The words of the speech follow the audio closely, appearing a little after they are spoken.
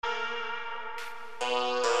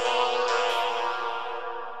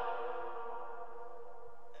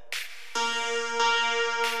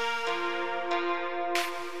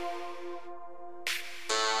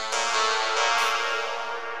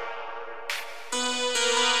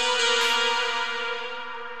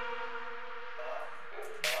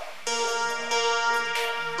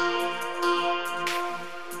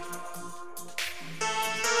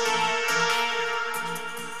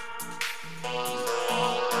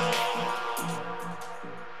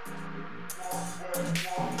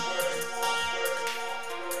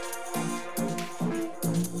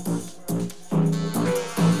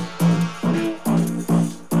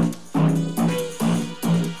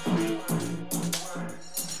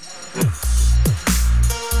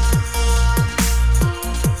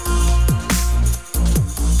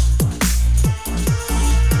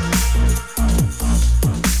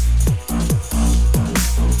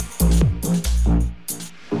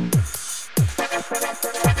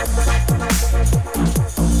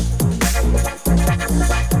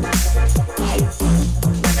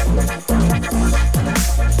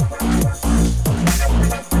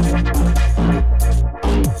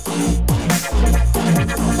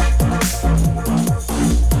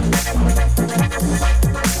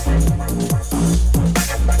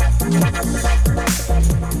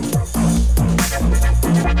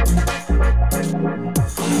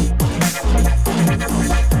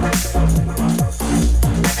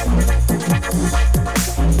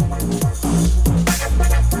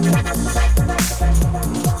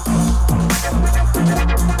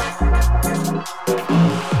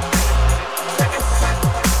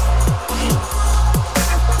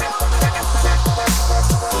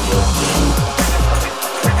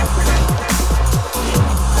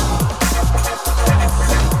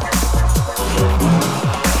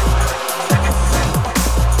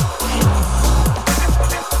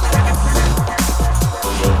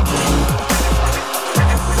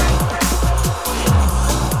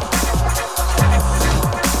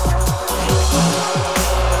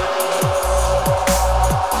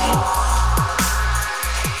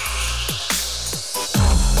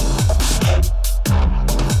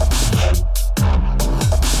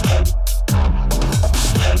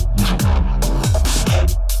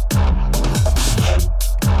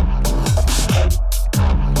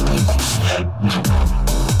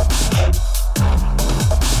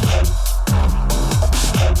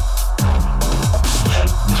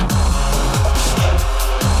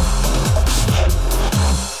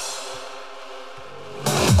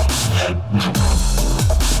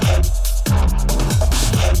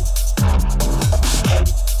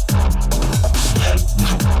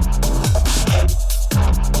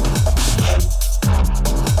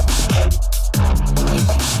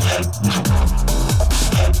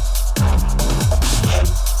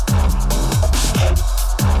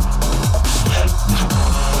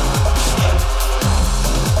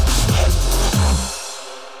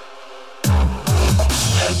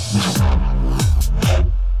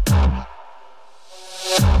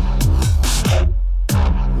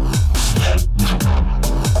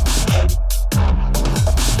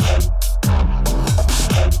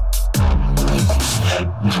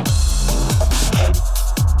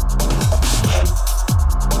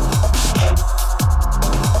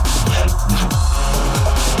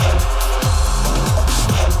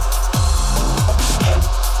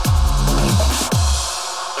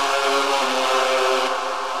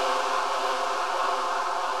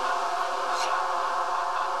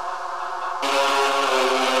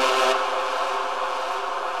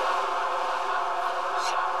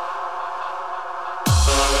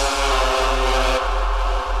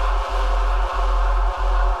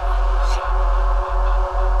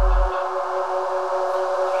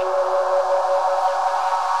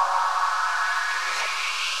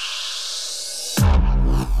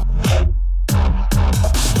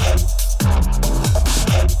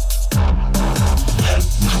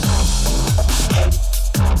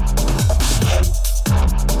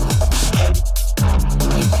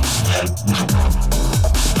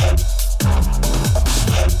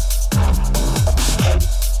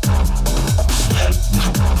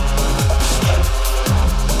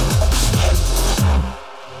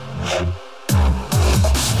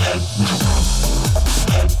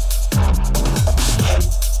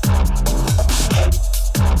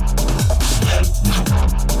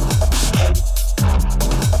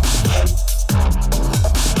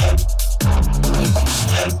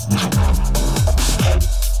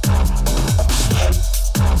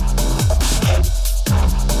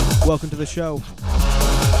Welcome to the show.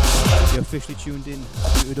 You're officially tuned in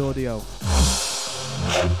to Audio.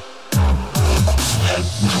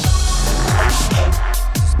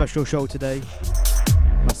 Special show today.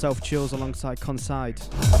 Myself, Chills, alongside Conside,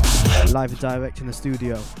 live and direct in the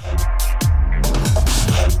studio.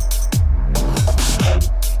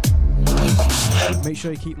 Make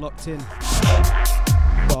sure you keep locked in.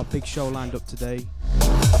 We've got a big show lined up today.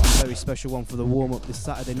 A very special one for the warm-up this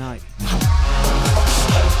Saturday night.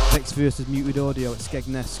 Vex versus Muted Audio at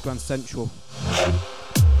Skegness Grand Central.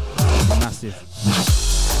 Massive.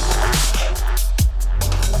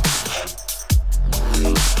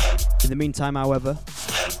 In the meantime, however,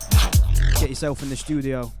 get yourself in the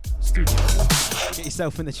studio. Get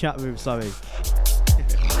yourself in the chat room, sorry.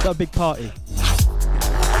 Got a big party.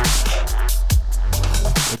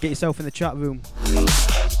 So get yourself in the chat room.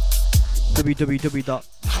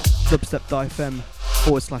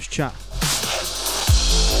 www.dubstep.fm/chat.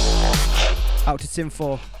 Out to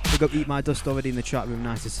Tim4. Big up Eat My Dust already in the chat room,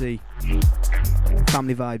 nice to see.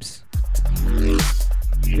 Family vibes.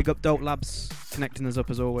 Big up Dope Labs, connecting us up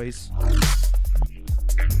as always.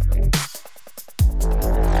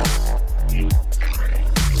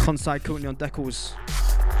 Conside currently on decals,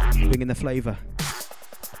 bringing the flavour.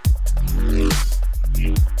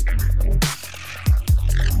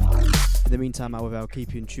 In the meantime, however, I'll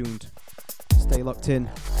keep you in tuned. Stay locked in.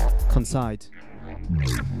 Conside.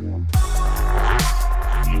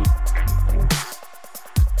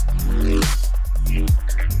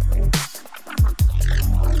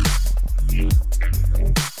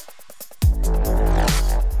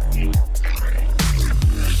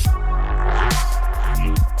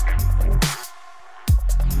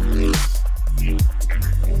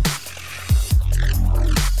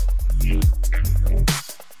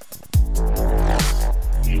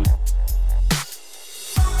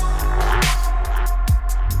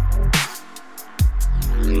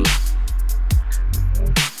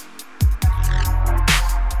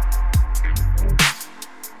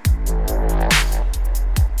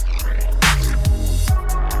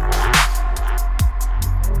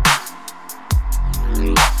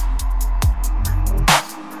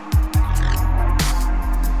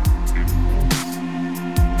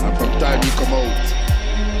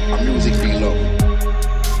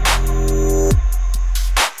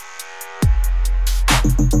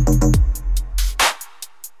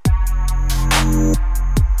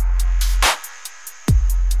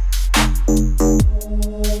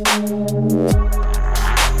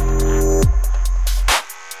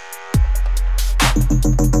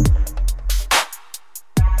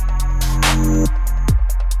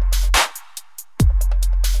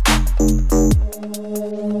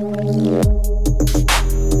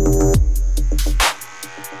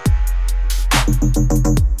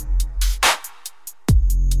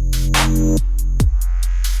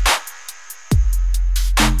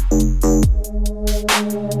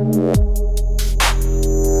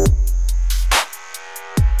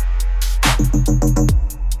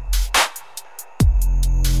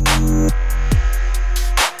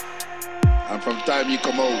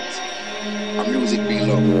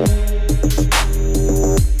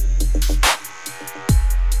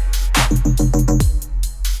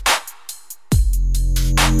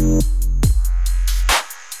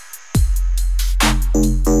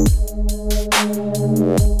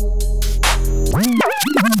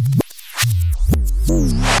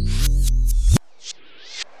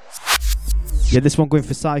 Yeah, this one going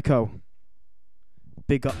for Psycho.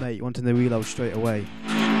 Big up, mate. Wanting the reload straight away.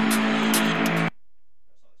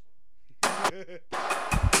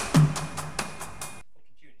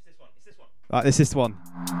 Right, this is this one.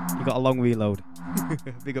 You got a long reload.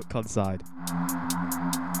 Big up Conside.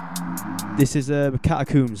 This is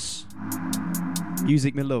Catacombs.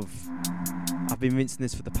 Music Me Love. I've been rinsing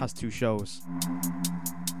this for the past 2 shows.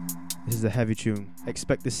 This is a heavy tune.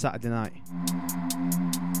 Expect this Saturday night.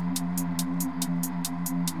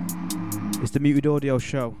 It's the Muted Audio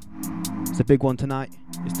show. It's a big one tonight.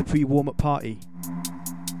 It's the pre-warm-up party.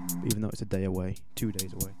 Even though it's a day away, 2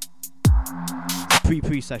 days away. It's a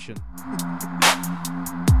pre-session.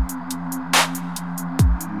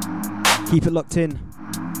 Keep it locked in.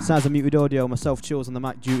 Sounds of Muted Audio. Myself, Chills on the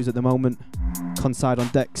mic duties at the moment. Conside on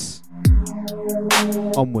decks.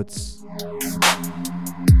 Onwards.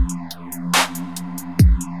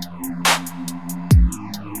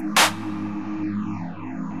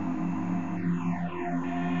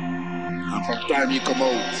 From time you come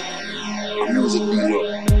out, our music be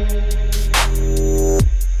love.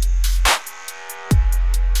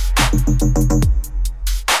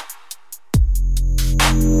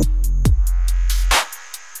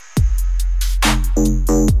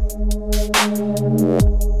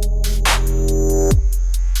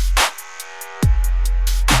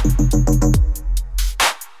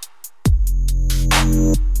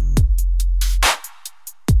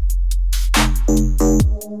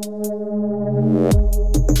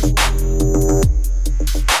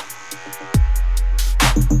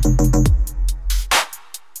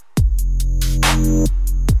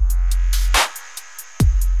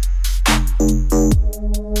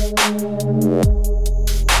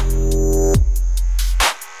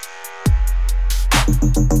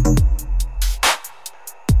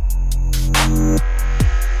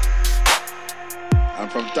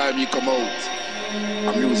 time you come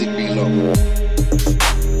out, a music be love.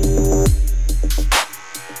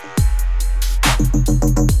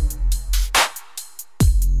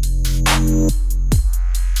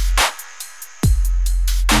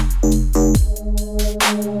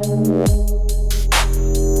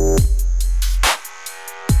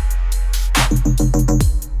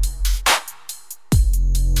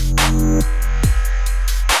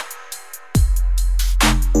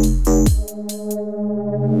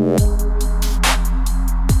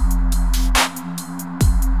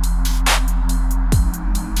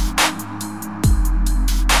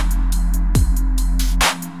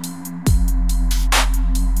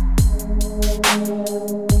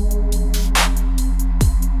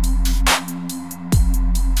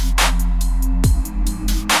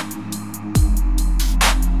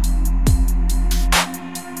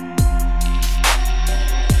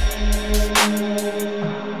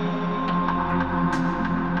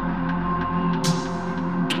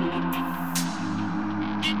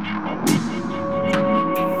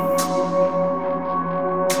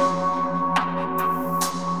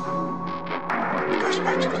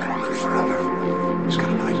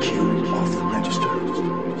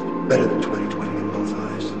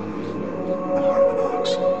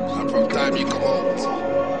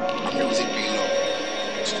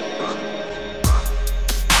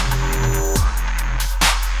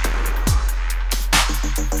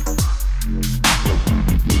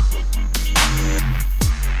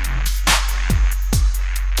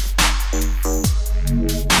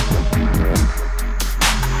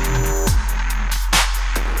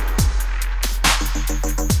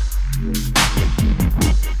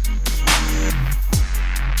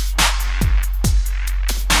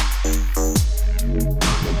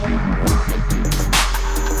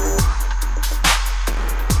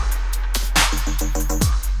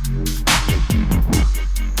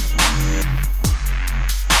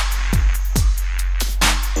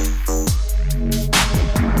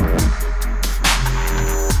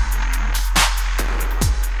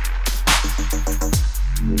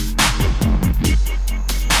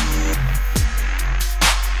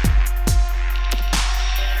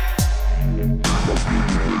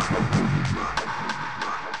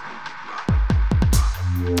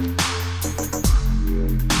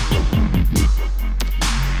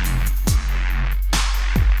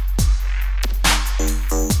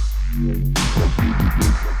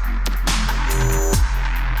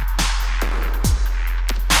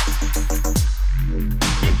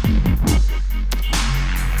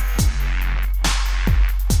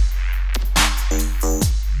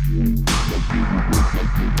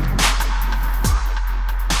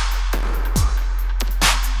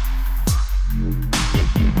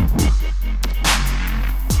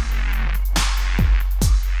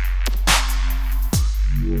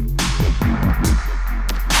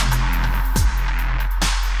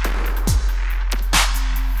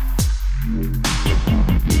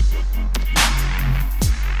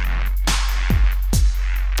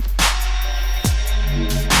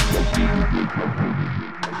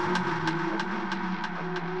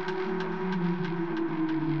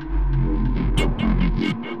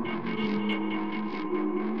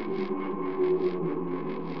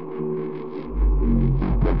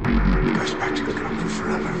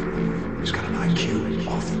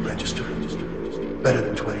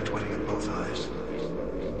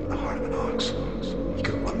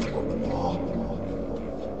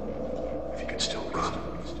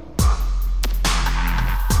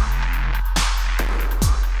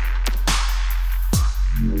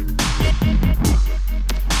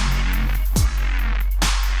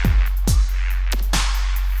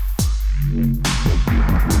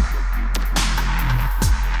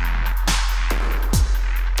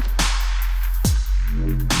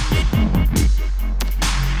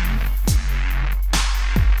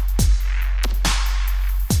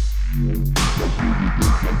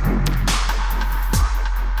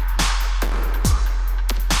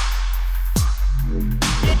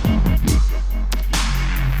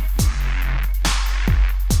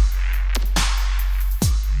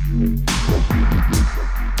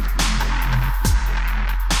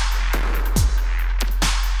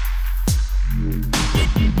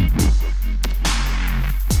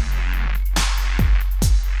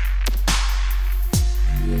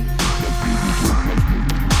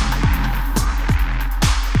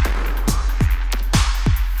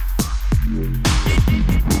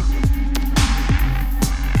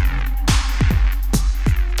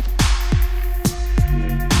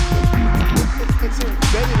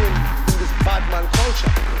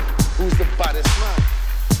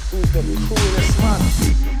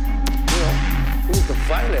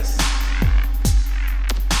 vilest.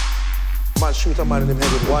 Man shoot a man in the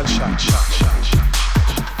head with one shot.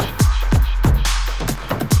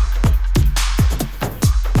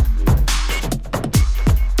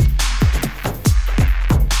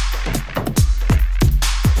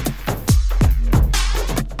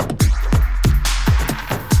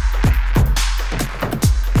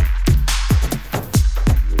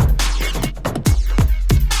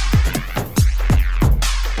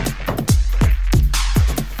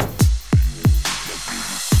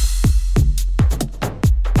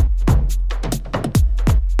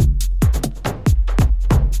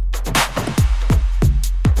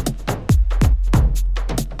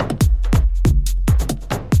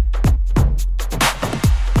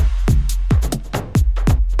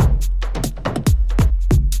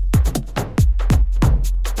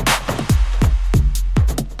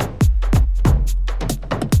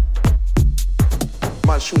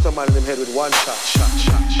 Shoot a man in the head with one shot.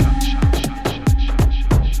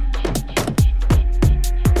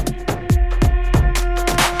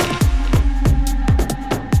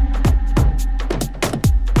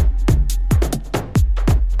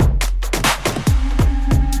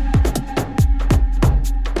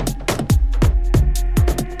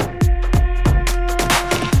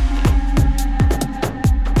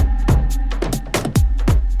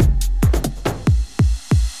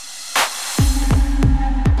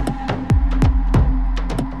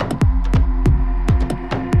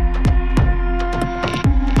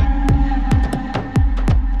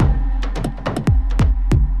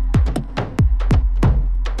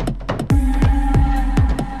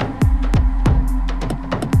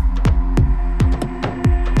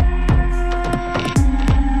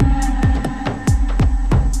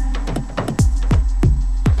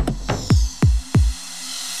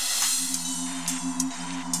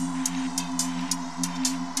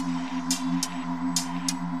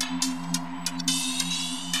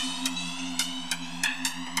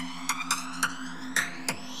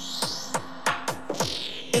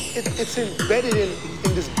 It's embedded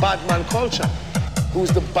in this bad man culture. Who's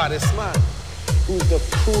the baddest man? Who's the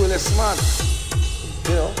cruelest man?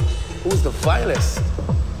 You know, who's the vilest?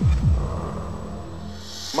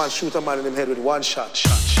 Man shoot a man in the head with one shot.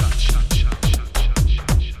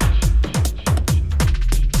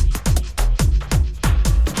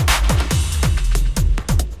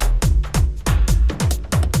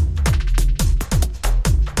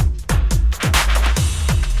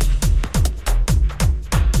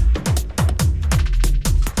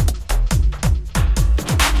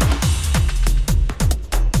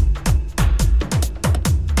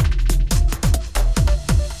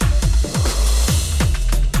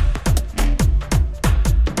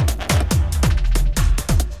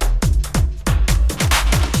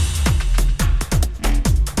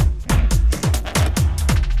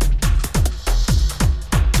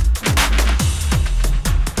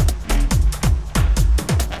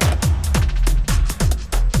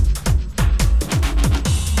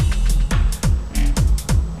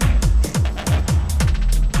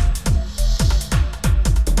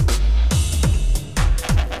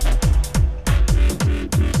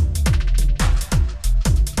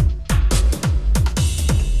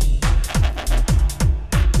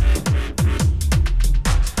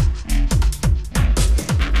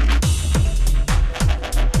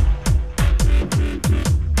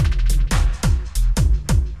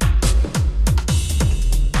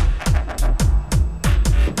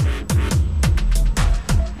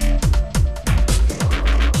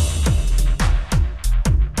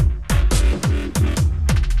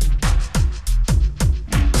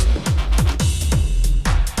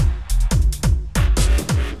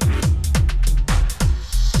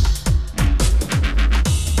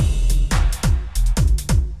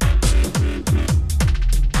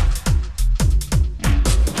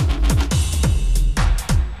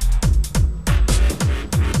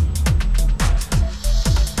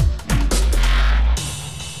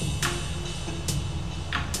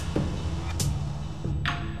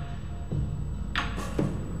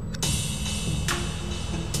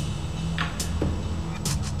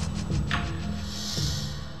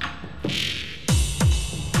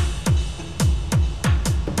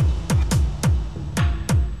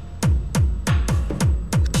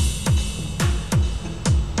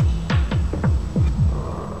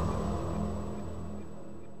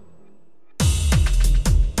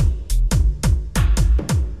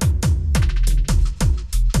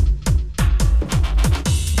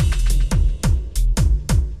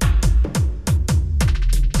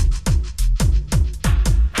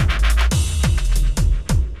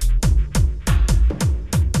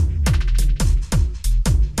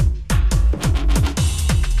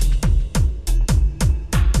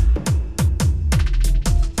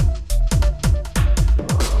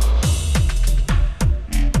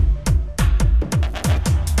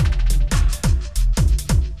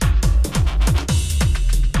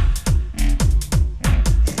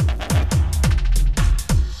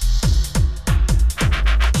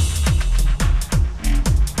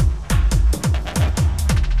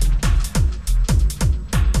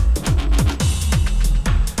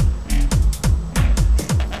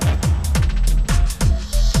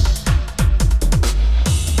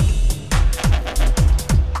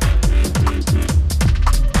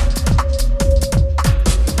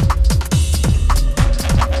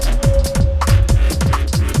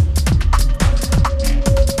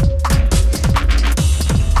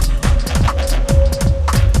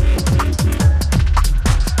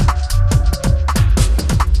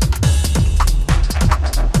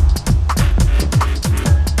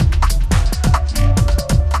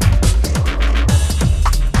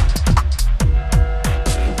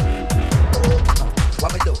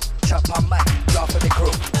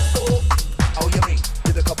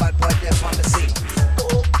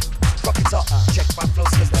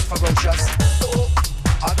 ferocious.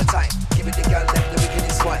 All the time, giving the girl them the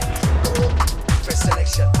wickedest wine. First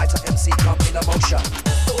selection, I to MC come in a motion.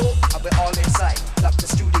 And we're all inside, lock the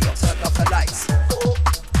studio, turn off the lights.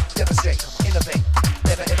 Demonstrate, innovate,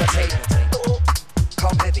 never imitate.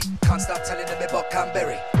 Come heavy, can't stop telling them about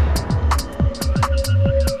Canberry.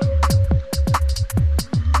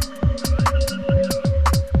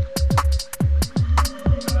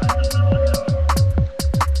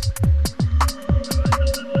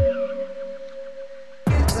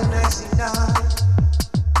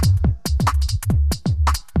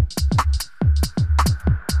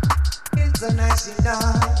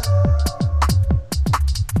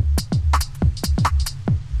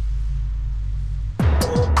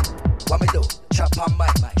 What me do? Chop on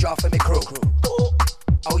mic, draw for me crew.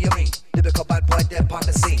 Oh, you mean? Lyrical bad boy, them on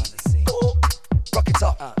the scene. Rock it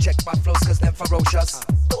up, check my flows, cause them ferocious.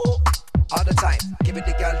 All the time, giving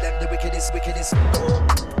the girl them the wickedest.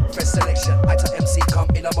 First selection, I to MC come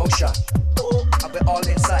in a motion. And we're all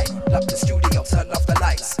inside, lock the studio, turn off the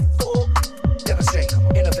lights. Demonstrate,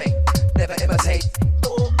 innovate, never imitate.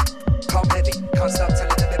 Come heavy, can't stop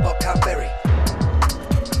telling them about Canberry.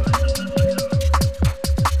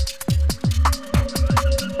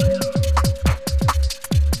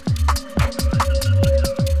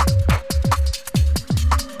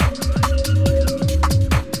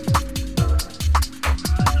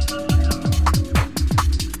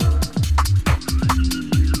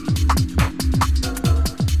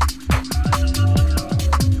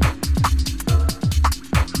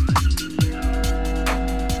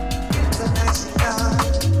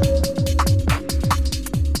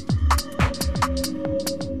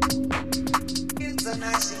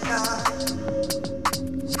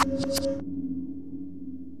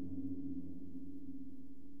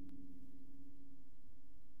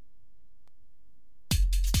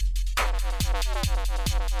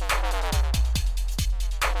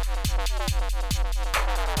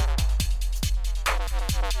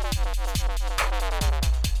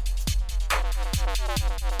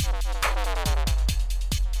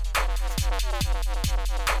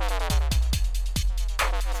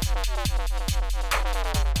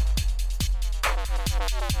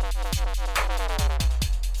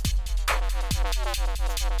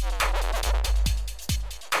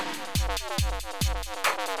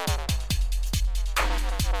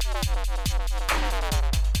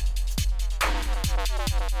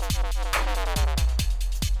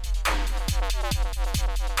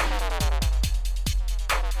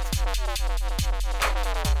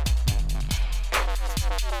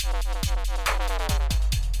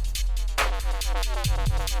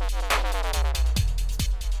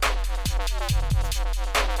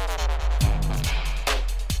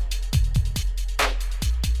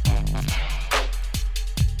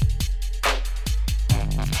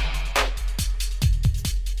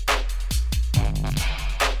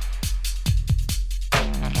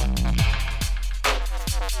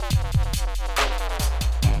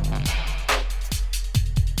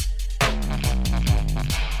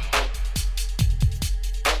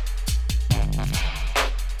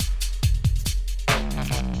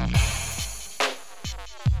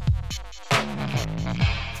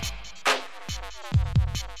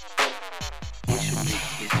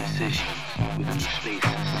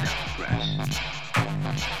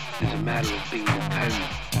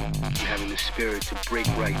 To break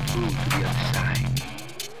right through to the other side.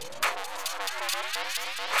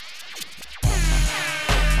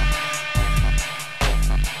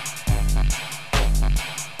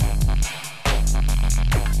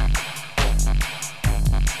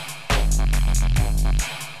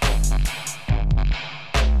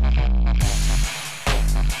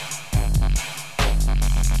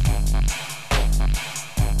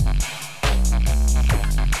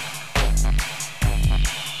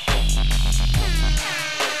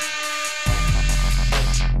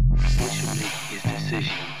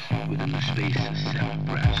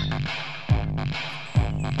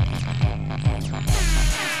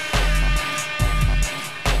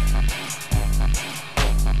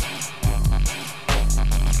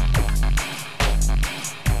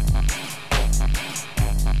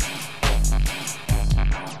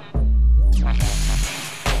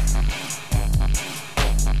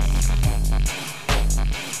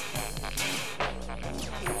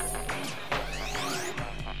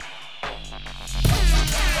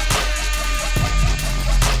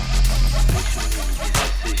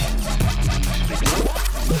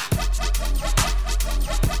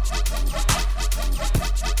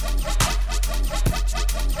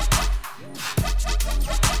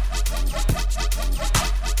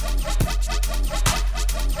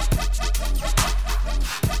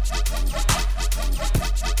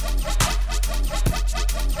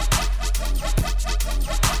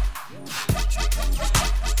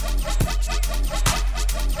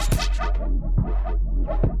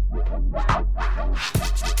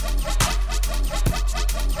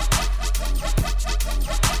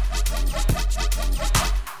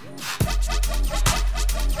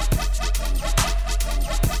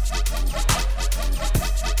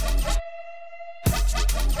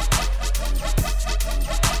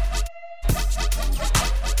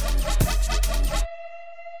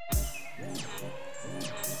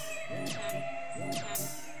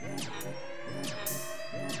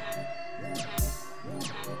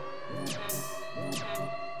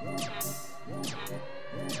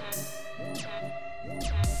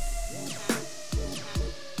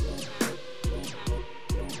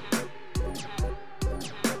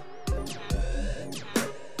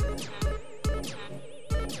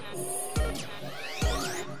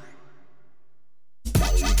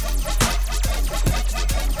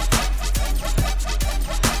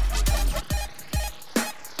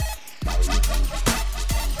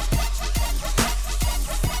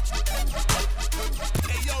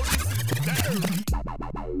 Ooh,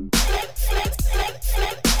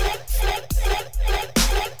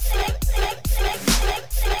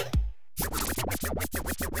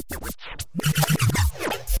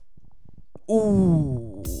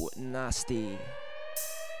 nasty.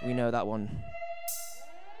 We know that one.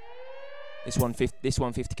 This one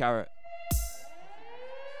 50 carat.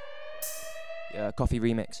 Yeah, Coffee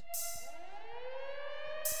remix.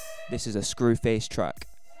 This is a Screwface track.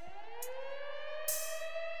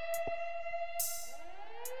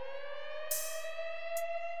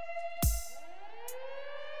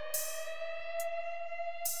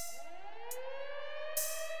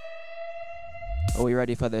 Are we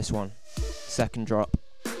ready for this one? Second drop.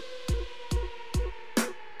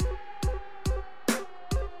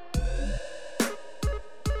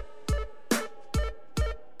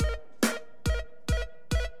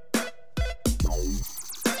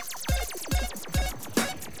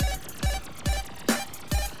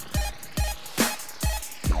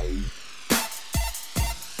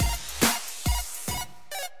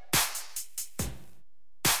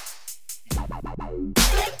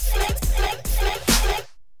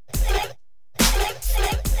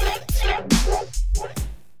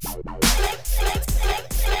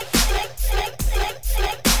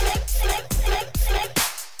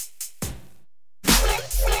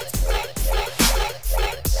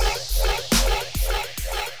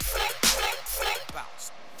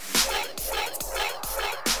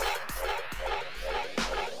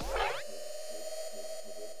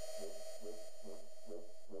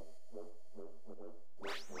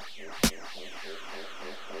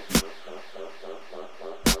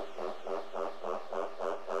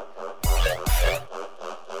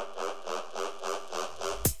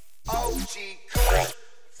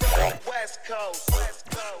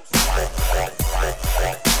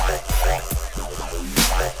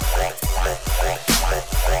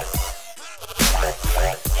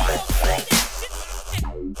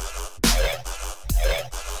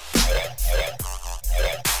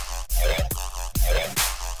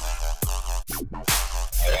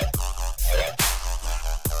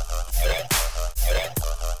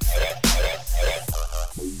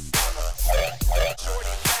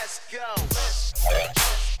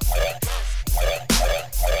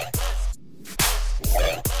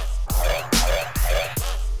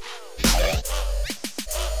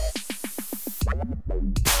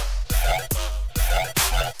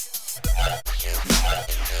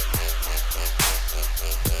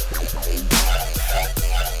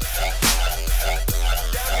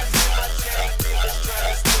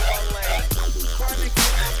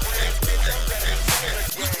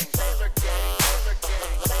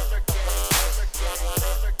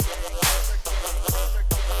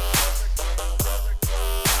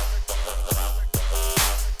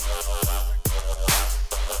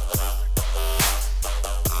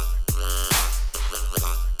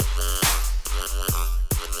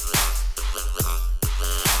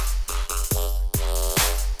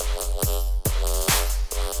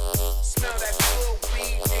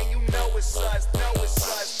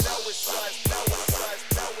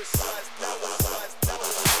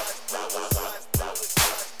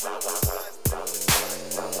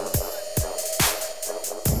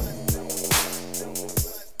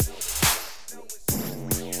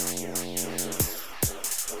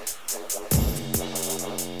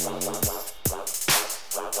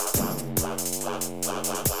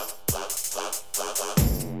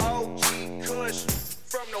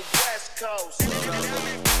 From the West Coast.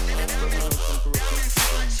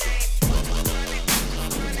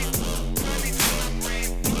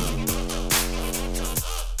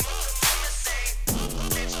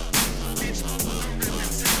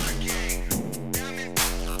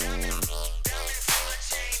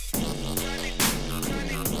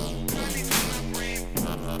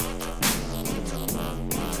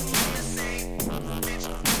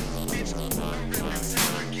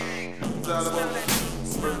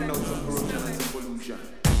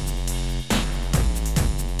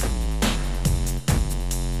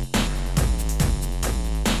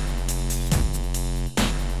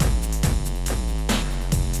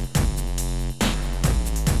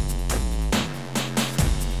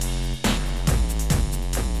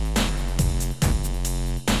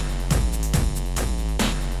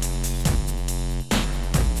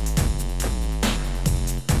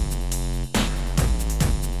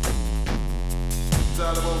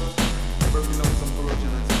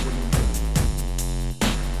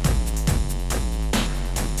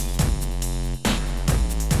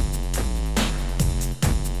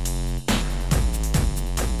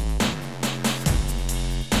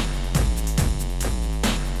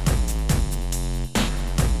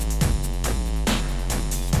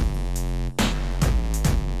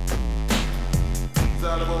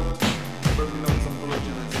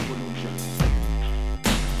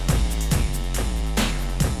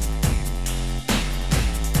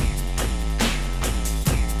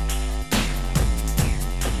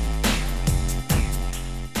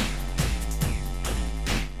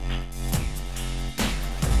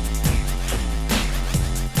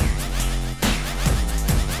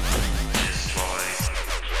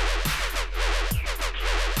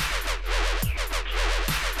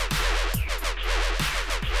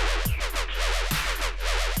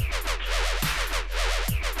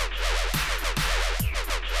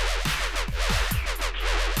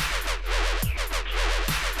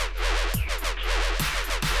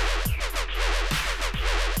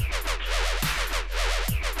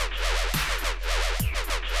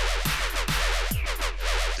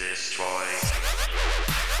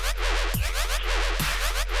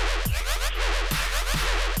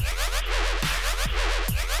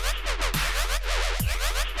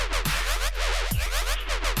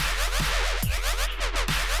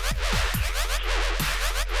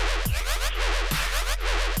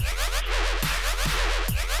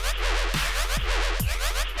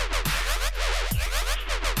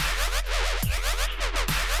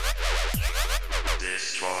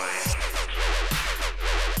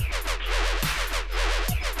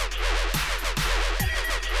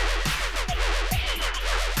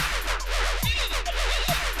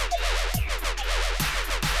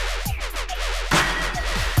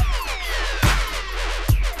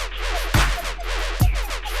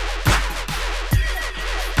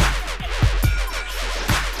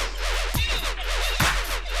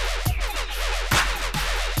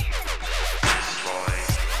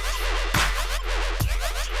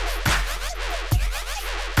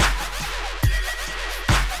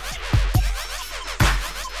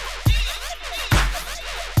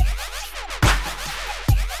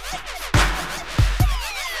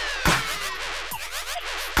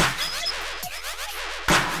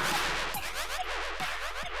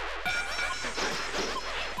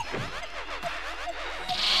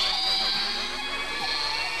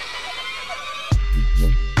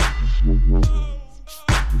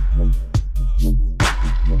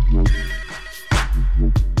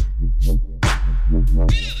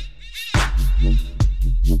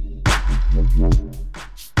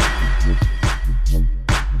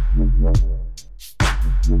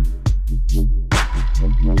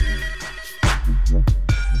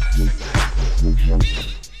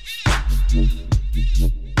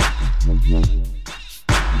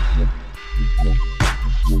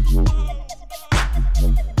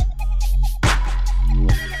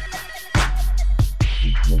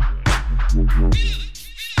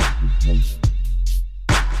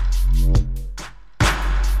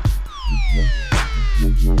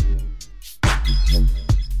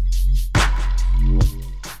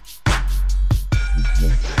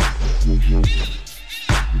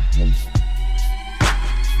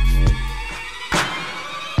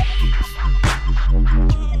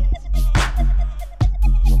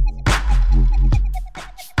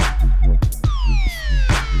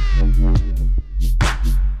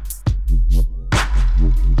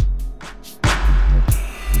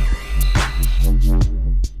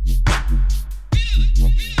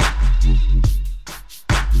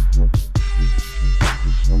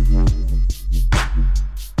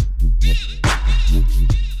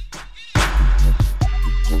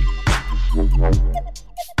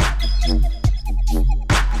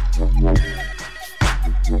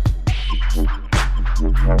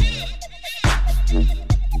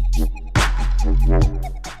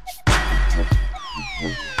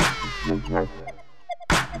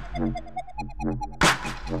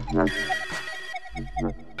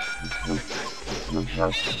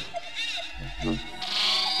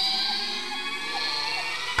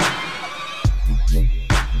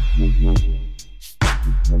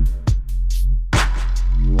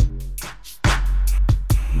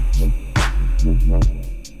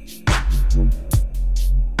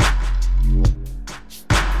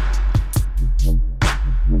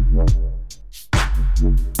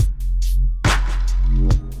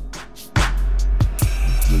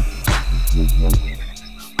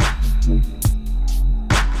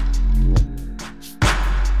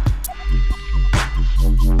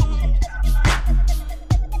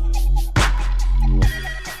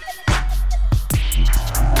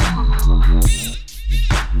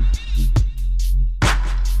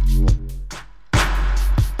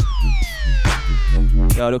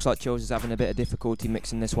 It looks like Chills is having a bit of difficulty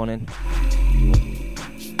mixing this one in.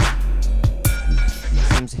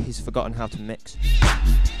 Seems he's forgotten how to mix.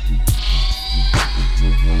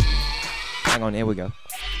 Hang on, here we go.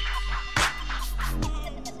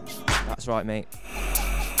 That's right, mate.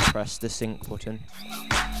 Press the sync button.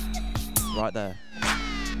 Right there.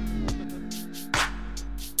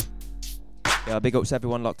 Yeah, big ups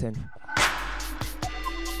everyone locked in.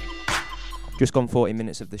 Just gone 40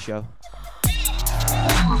 minutes of the show.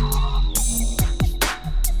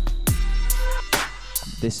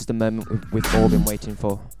 This is the moment we've all been waiting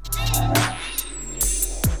for.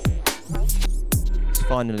 Let's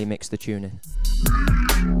finally mix the tune in.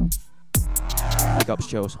 Big ups,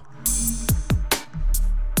 Chills.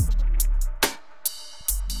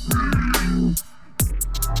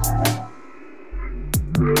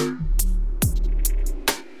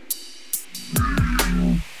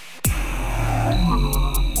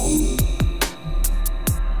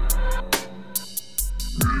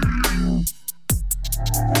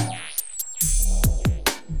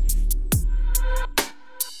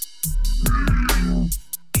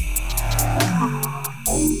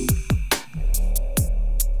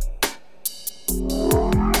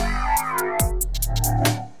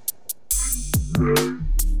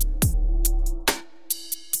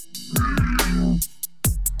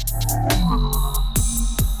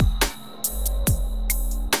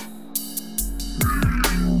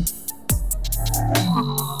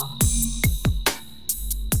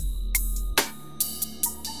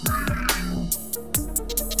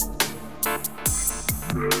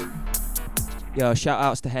 Yo, shout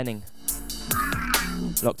outs to Henning.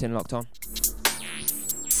 Locked in, locked on.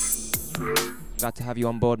 Glad to have you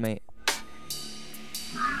on board, mate.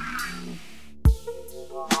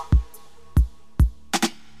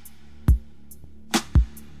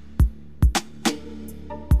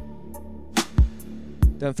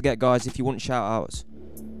 Don't forget, guys, if you want shout outs,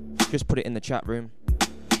 just put it in the chat room.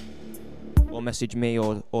 Or message me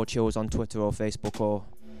or Chills on Twitter or Facebook or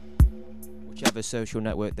whichever social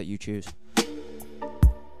network that you choose.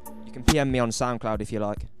 You can PM me on SoundCloud if you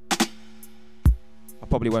like. I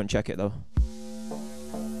probably won't check it though.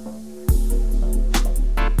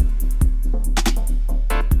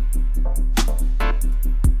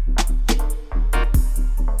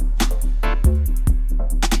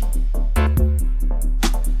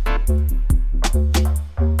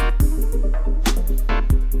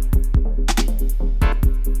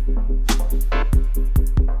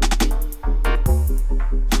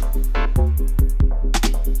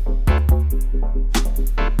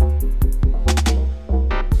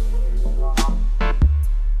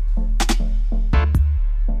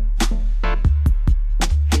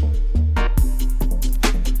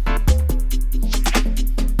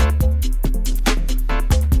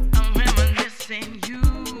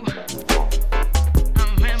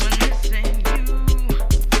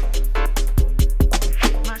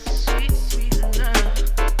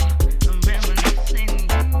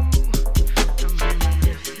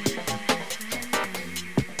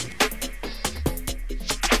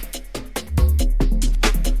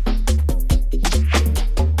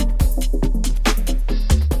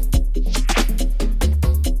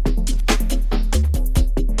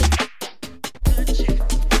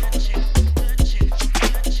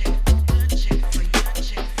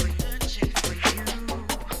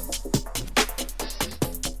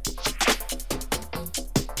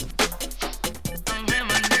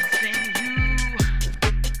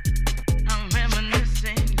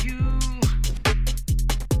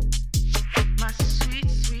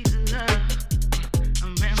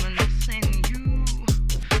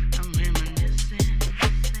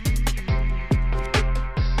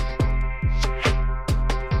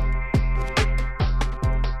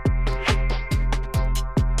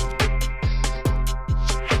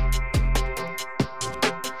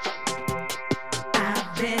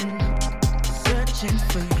 searching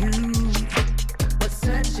for you. But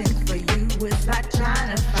searching for you is like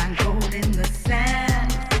trying to find gold in the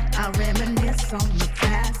sand. I reminisce on the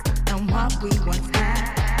past and what we once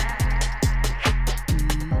had.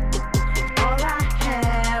 All I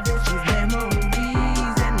have is these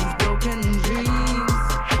memories and these broken dreams.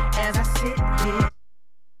 As I sit here,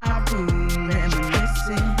 I'm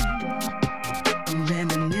reminiscing,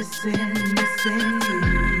 missing you.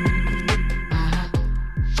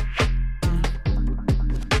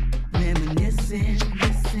 Reminiscing,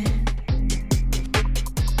 missing.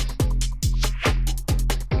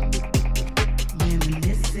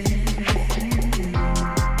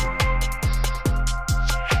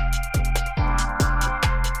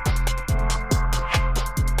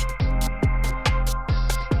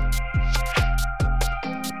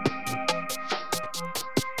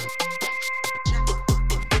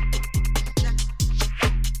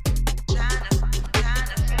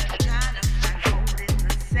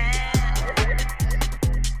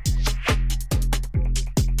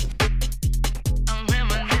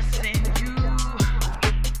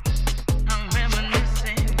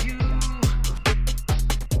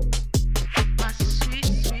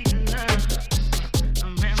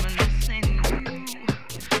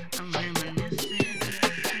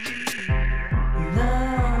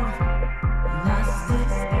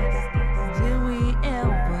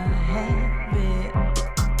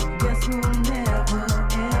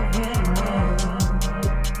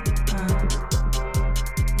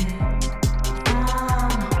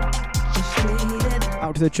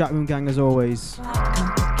 To the chat room gang as always.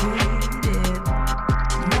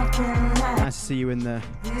 Nice to see you in there.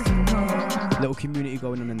 Little community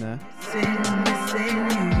going on in there.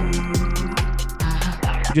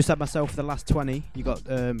 Just had myself for the last 20. You got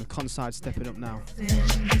Conside stepping up now.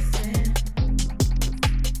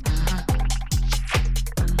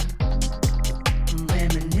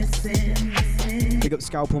 Big up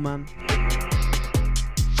Scalpel Man.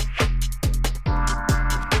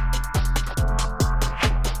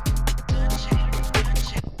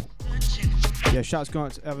 Yeah, shouts going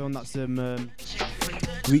out to everyone that's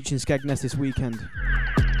reaching Skegness this weekend.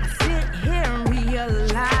 It's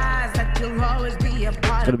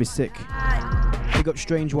gonna be sick. Big up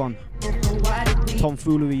Strange One.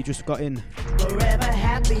 Tomfoolery, you just got in.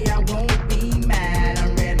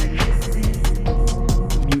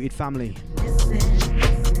 Muted Family.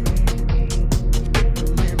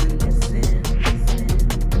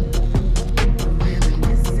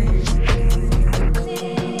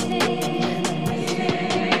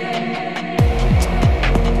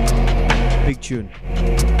 Big tune.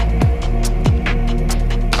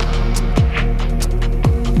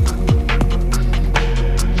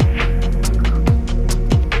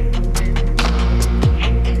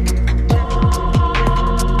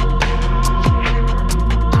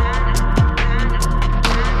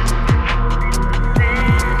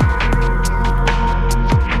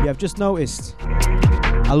 Yeah, I've just noticed.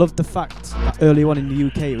 I love the fact that early on in the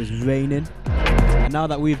UK it was raining, and now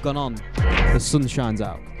that we've gone on, the sun shines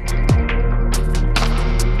out.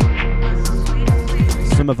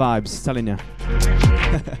 Summer vibes, telling you.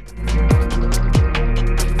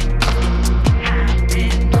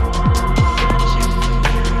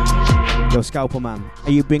 Yo, Scalpel Man,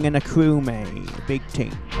 are you bringing a crew, mate? Big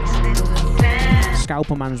team.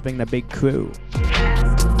 Scalpel Man's bringing a big crew.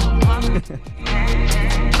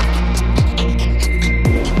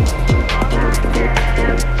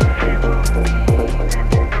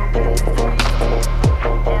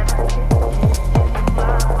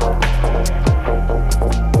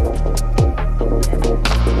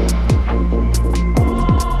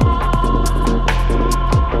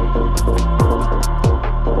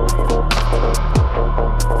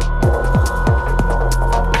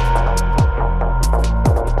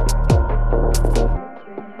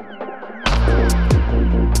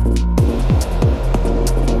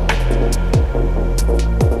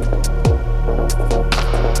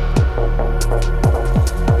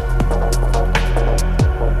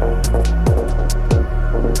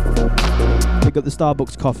 Pick up the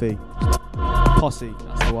Starbucks coffee. Posse,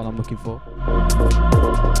 that's the one I'm looking for.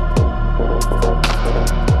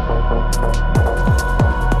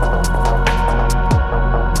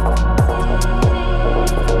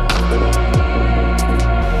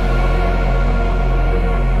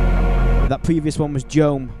 That previous one was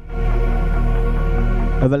Jome,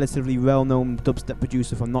 a relatively well-known dubstep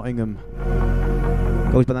producer from Nottingham.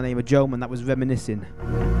 Goes by the name of Jome, and that was Reminiscing.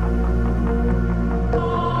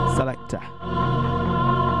 Selector.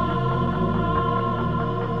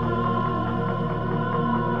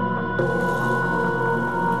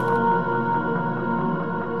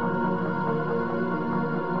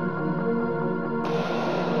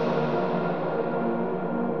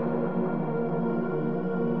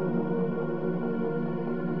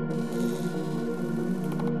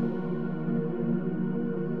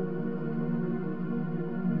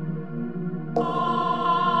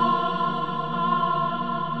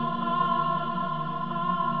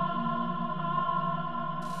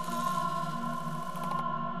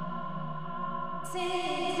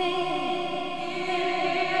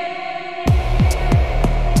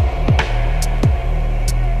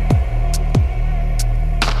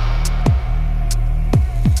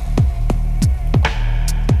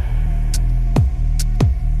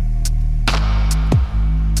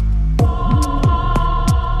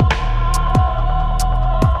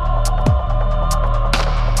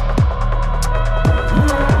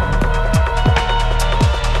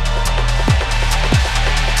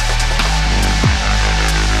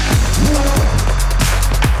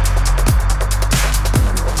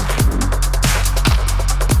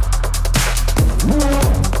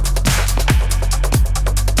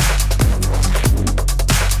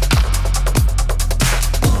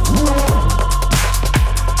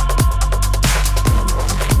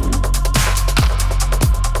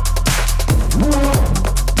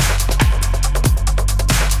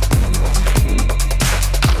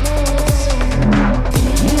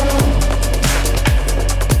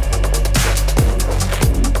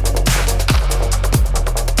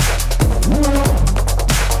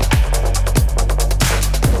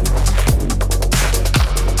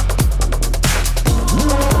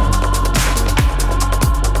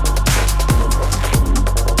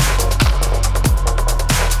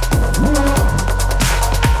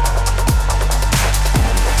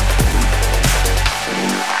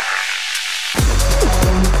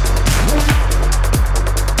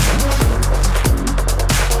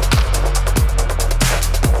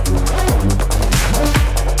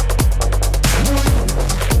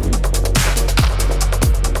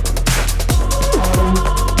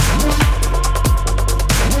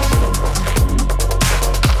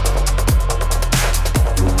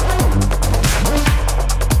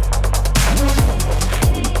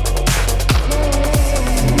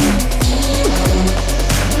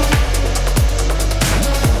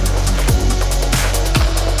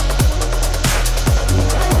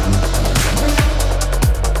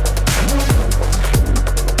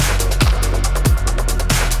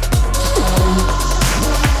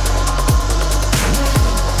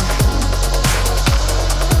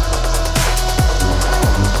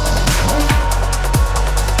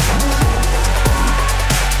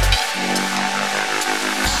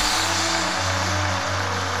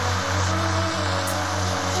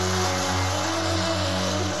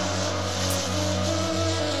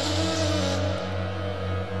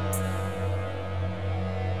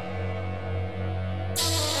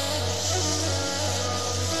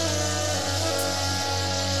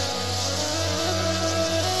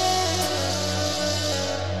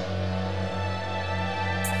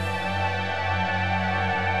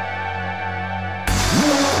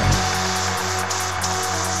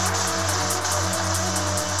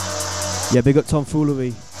 Yeah, big up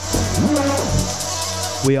Tomfoolery.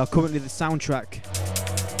 We are currently the soundtrack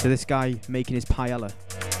to this guy making his paella.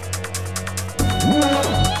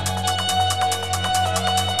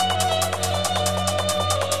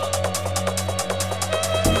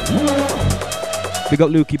 Big up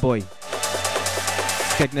Lukey Boy.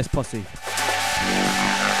 Skegness Posse.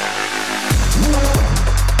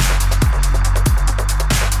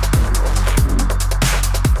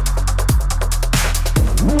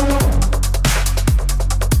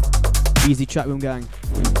 Easy chat room gang.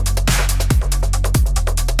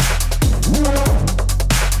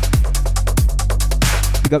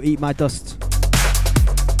 Big up Eat My Dust.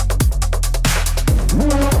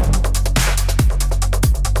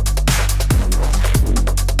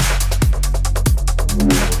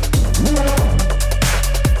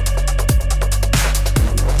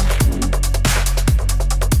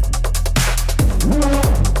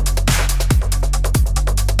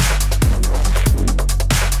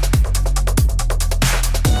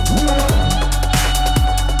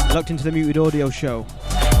 Locked into the Muted Audio show.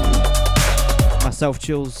 Myself,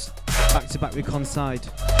 Chills, back to back with Conside.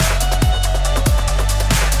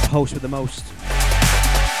 The host with the most.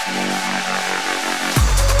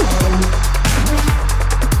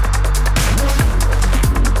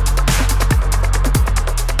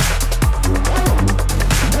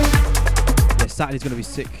 Yeah, Saturday's gonna be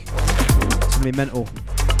sick. It's gonna be mental.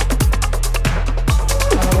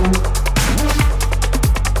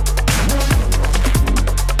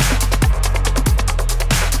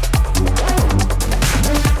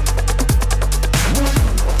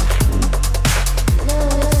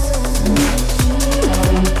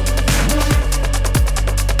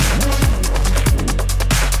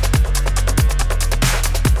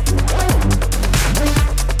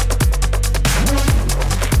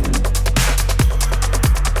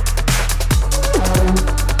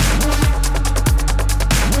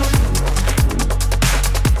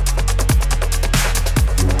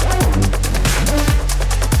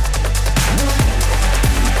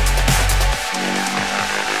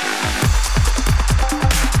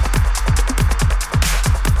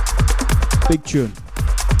 Big tune.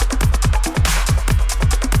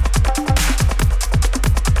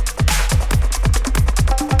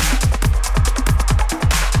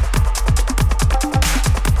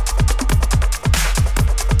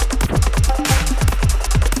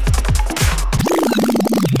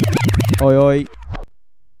 Oi oi.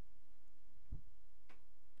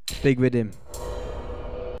 Big rhythm.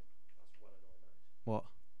 What?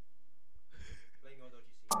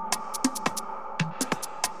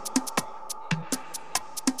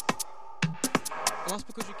 That's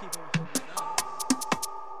because you keep on recording it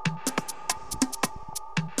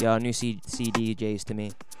now. Yeah, new CDJs to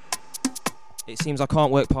me. It seems I can't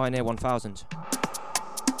work Pioneer 1000.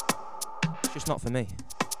 It's just not for me.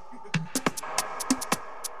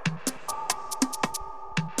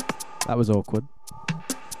 That was awkward.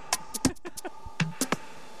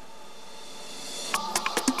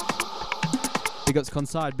 Big ups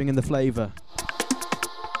Conside, bringing the flavour.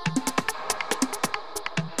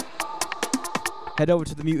 Head over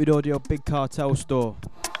to the Muted Audio Big Cartel store.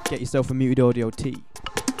 Get yourself a Muted Audio tee.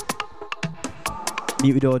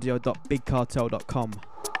 mutedaudio.bigcartel.com.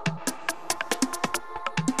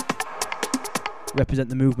 Represent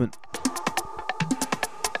the movement.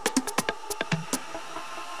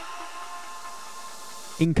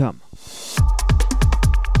 Income.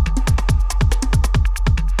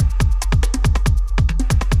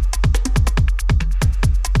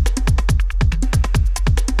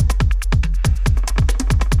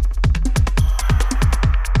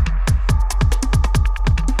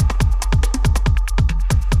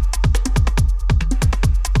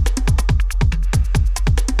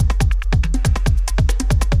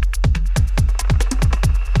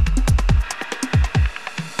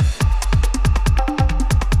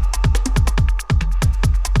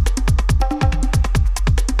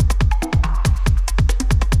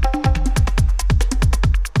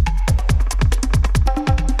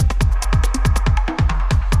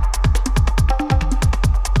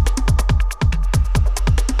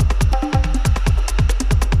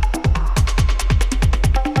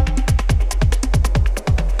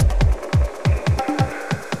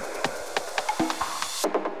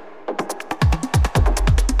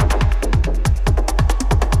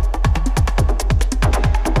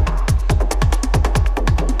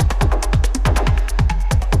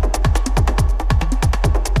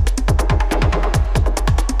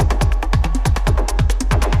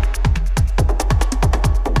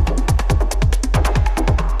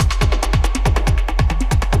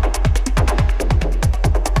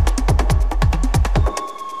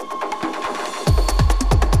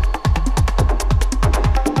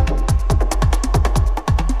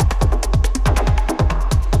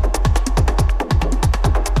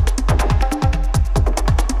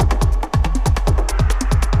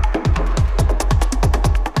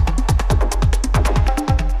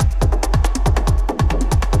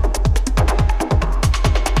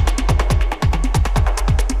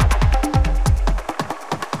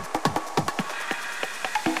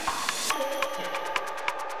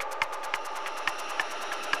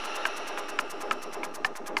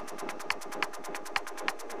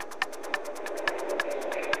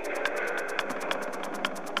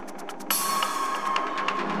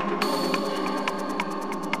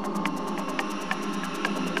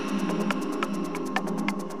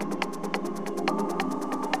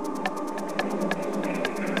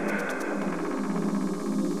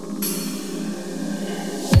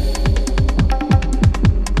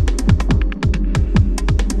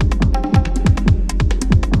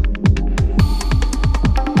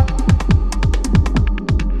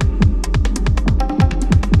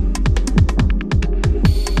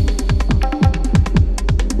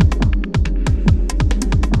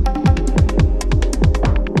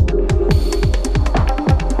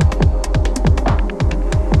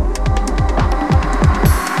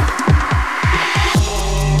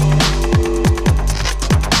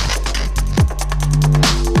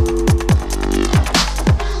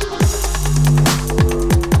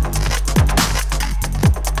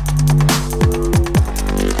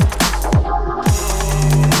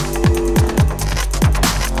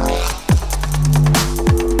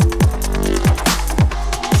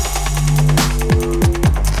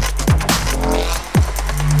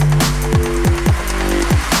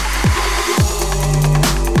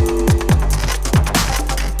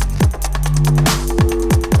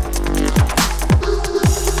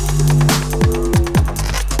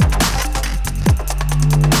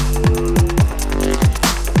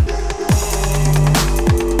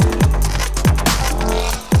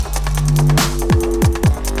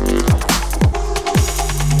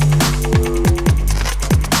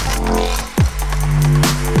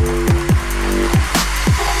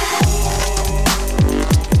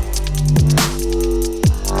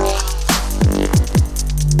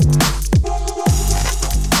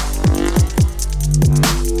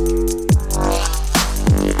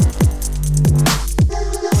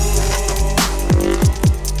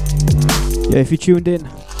 Yeah, if you're tuned in,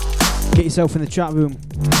 get yourself in the chat room.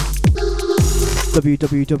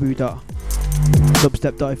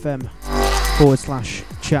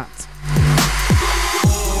 www.dubstep.fm/chat.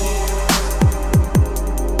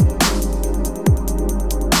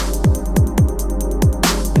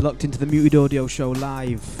 You're locked into the Muted Audio Show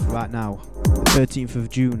live right now, the 13th of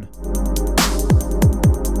June.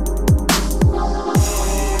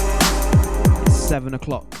 It's 7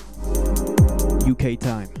 o'clock UK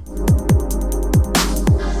time.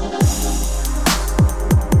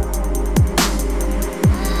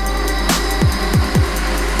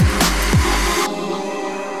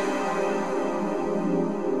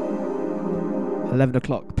 $11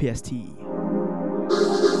 o'clock PST.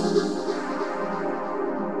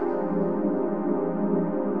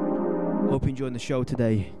 Hope you're enjoying the show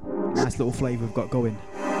today. Nice little flavour we've got going.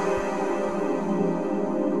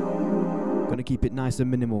 Gonna keep it nice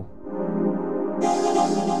and minimal.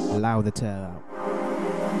 Allow the tear out.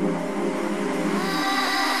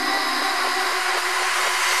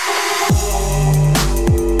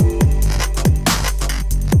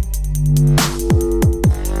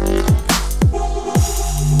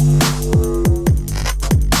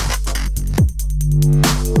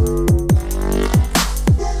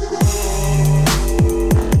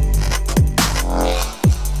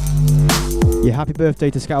 Yeah, happy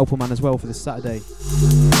birthday to Scalpel Man as well for this Saturday.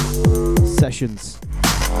 Sessions.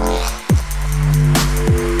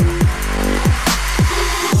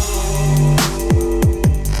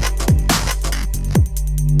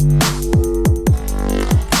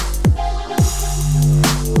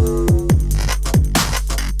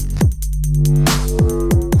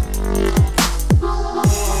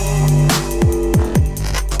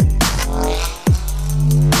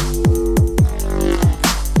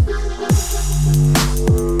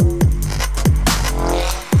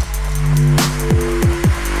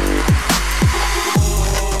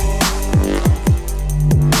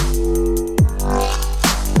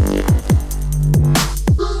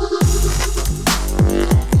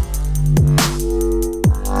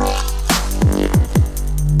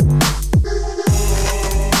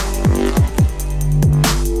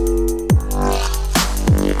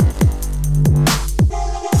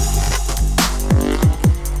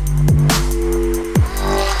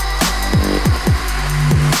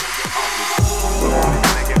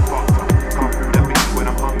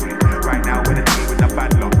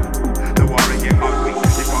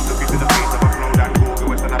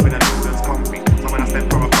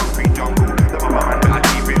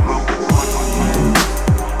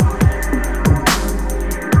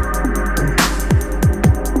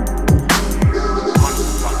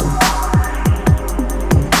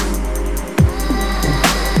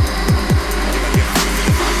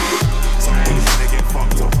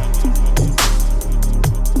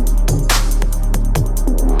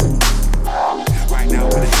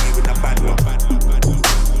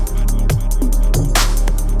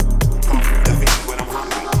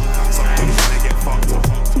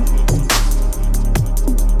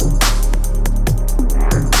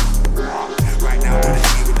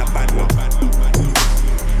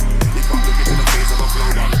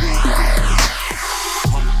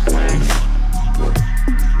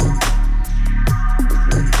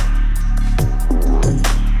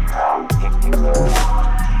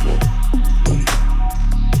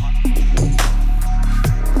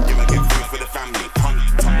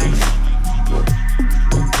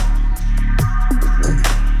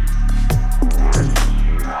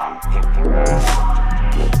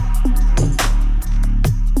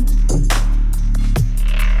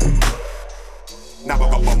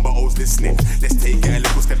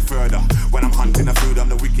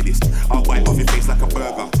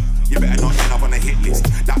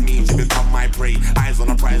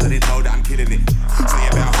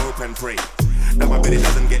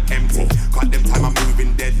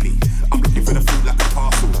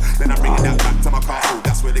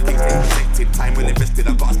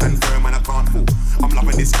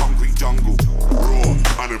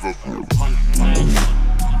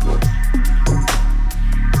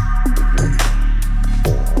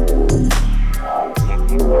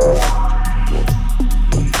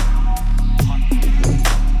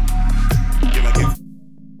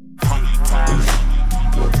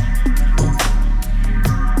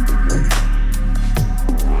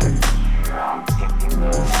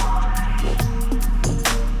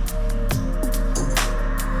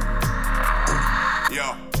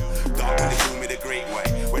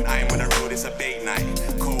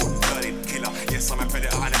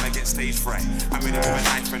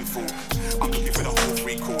 I'm looking for the whole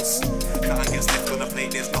three course. Nothing gets left on the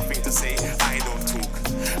plate, there's nothing to say. I don't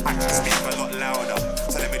talk. Actions speak a lot louder,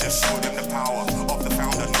 so let me just show them the power of the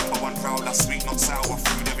founder. #1 prowler, sweet not sour,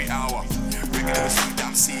 food every hour. Regular is food that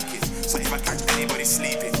I'm seeking, so if I catch anybody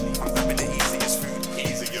sleeping, I'm grabbing the easiest food,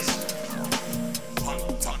 easiest. Hunt.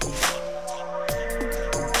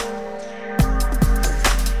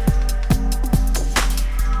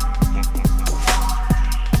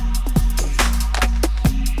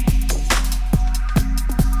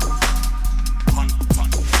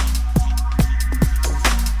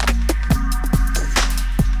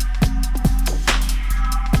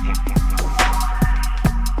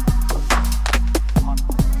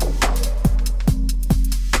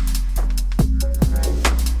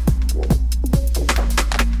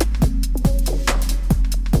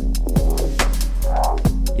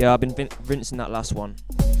 Yeah, I've been rinsing that last one.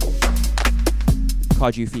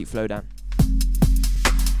 Kaiju feet flow down.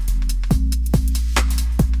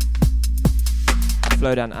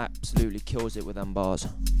 Flowdown absolutely kills it with them bars.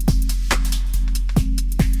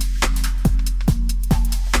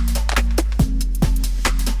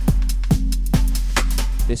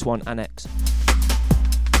 This one, Annex.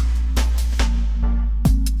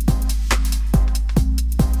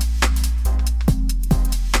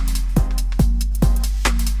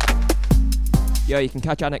 Yo, you can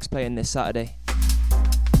catch Annex playing this Saturday.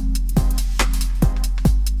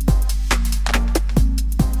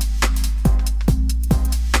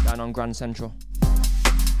 Down on Grand Central.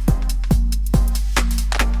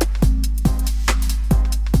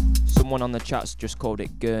 Someone on the chat's just called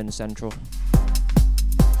it Gurn Central.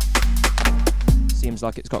 Seems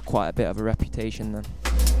like it's got quite a bit of a reputation then.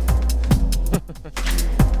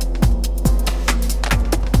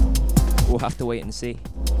 We'll have to wait and see.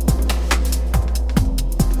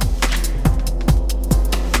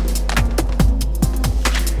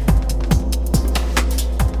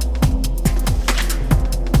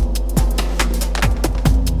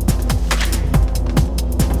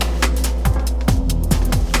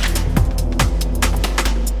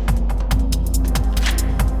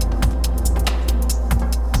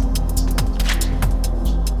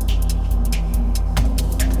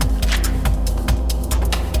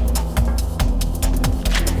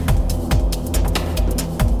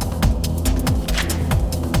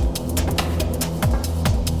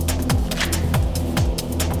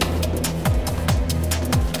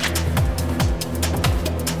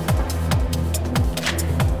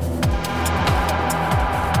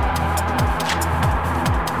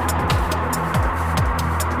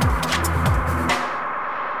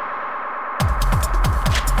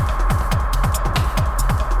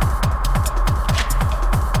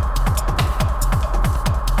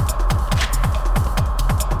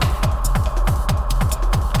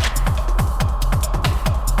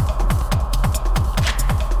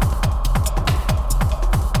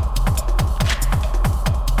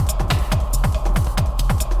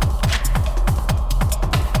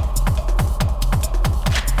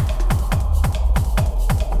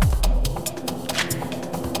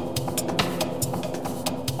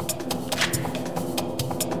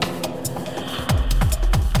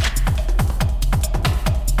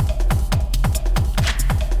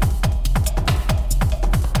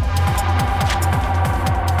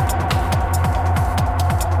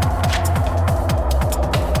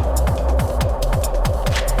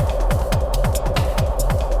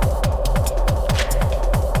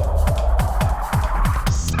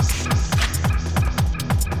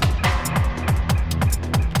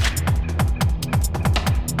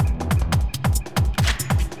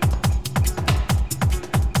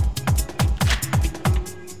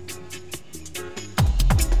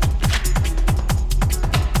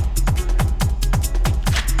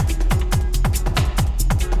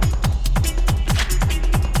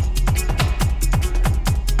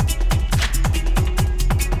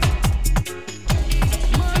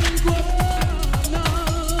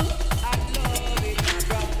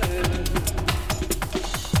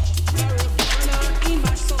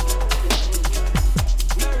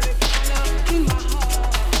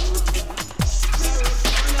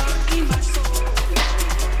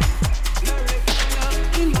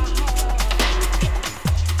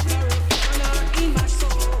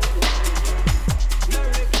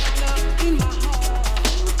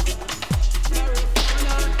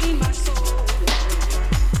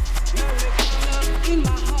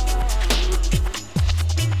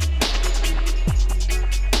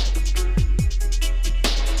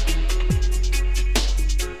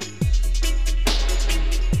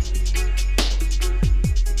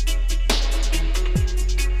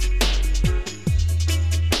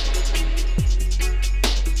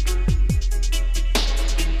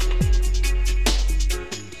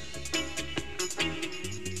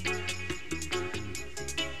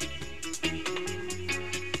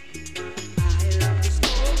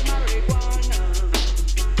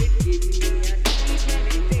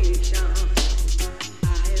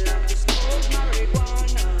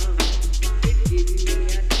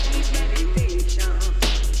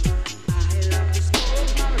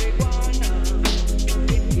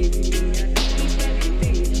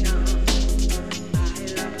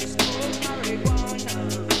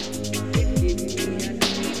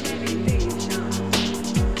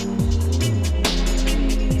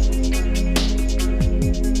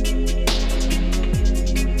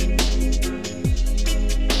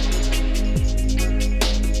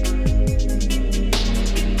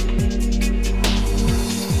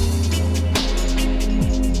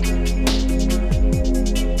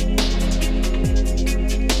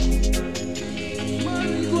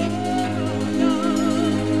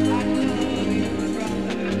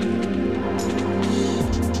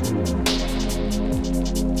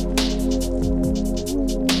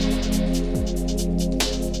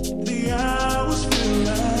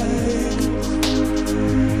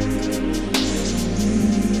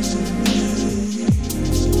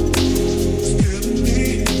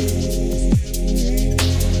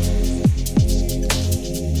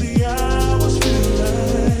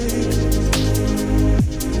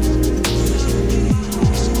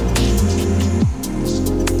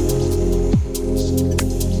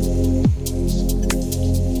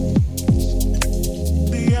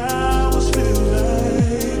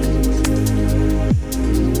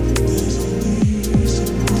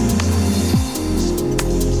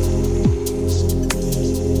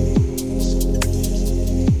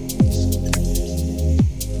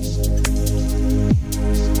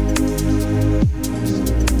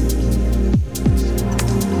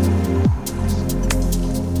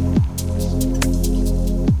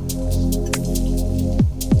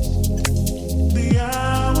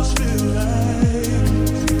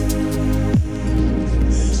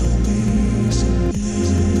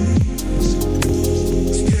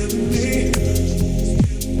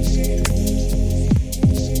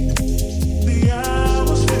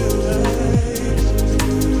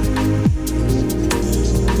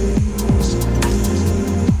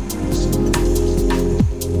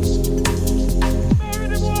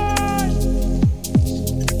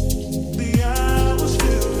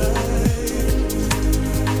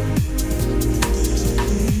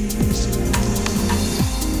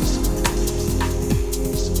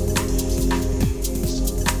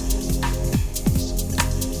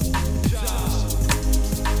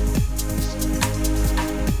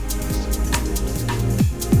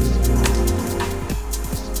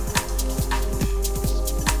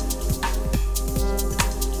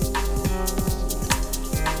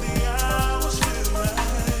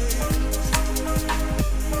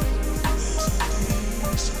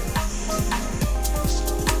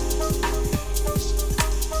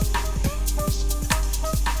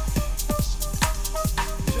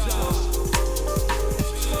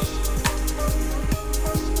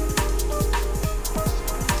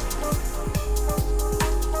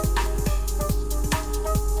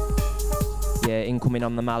 Yeah, incoming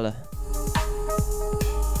on the Mala.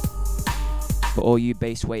 For all you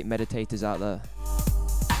bass weight meditators out there.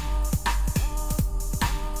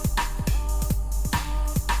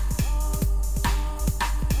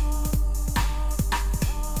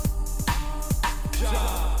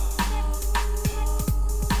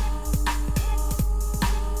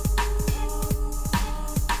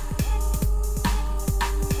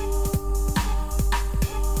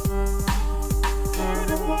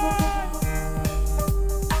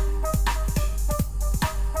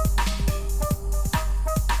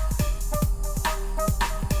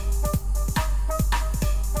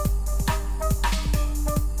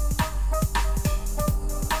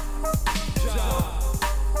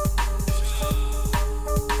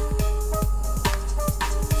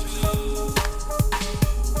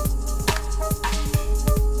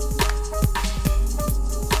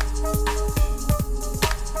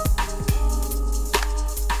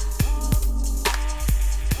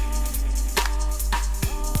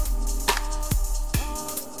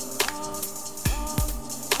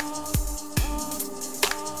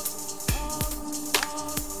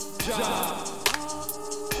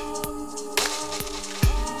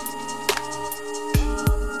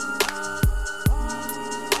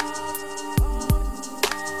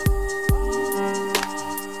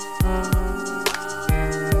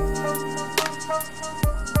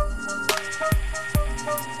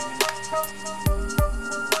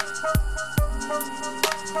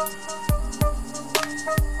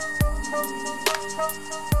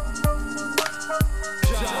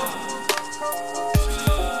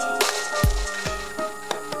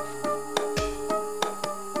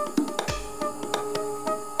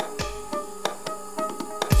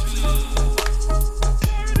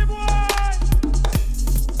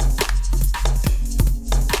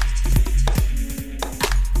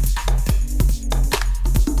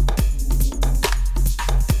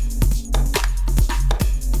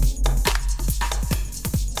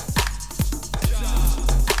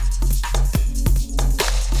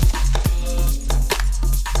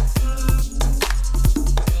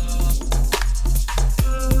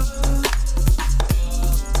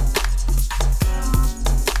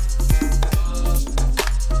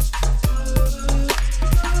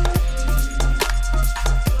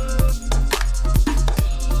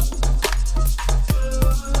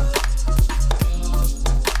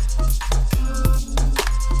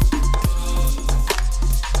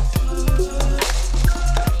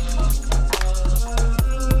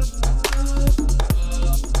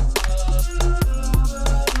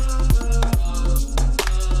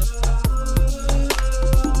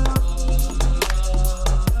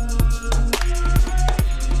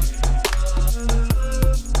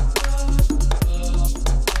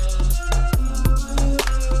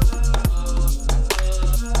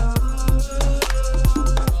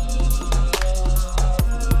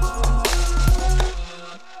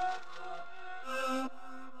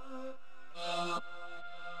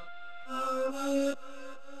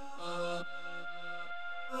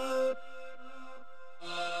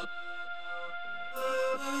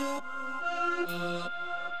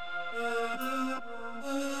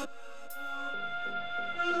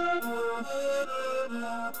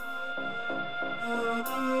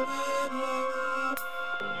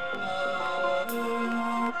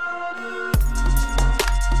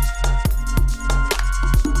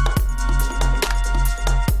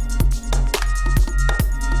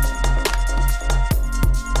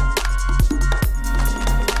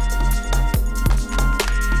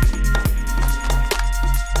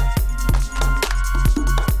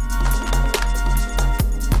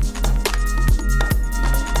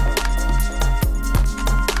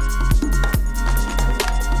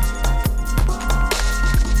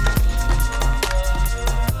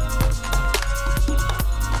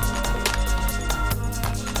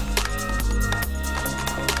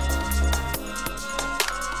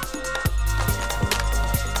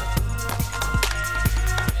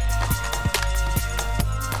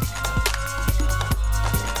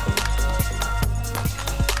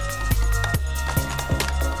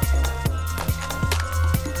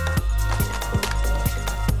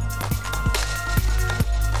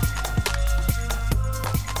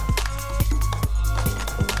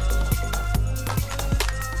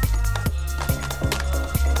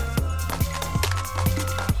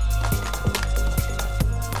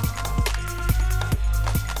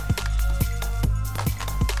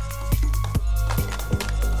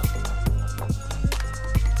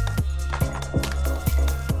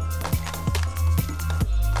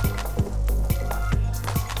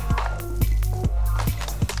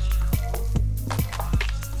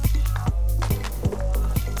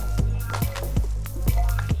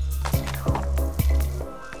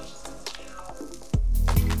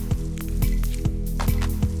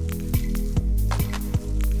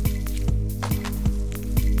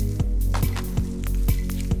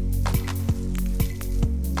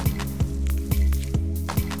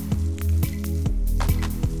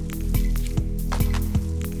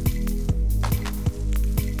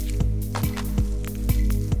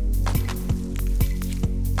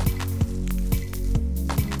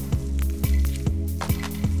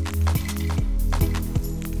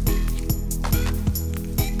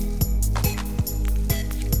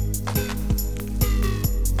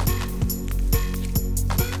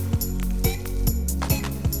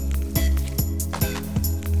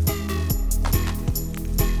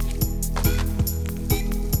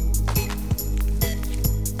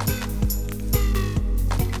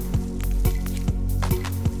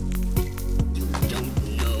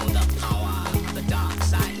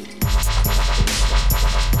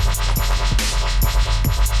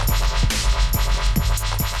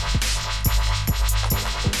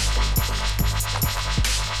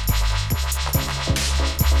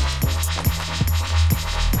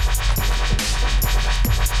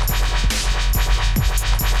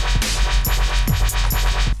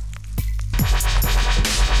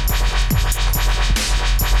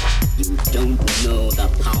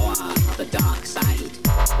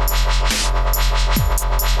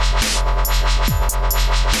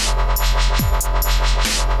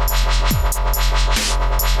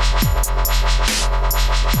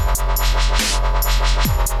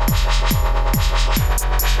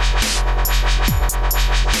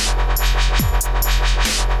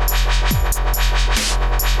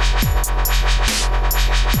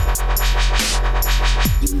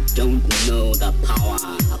 know the power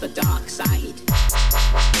of the dark side.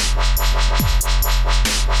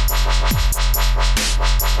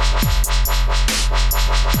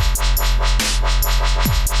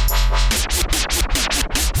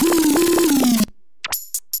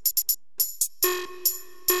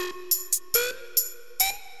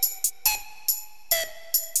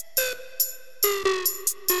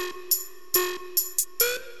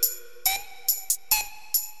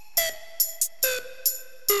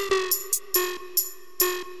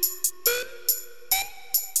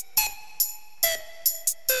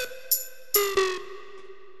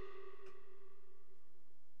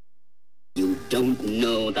 You don't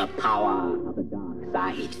know the power of the dark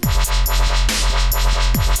side.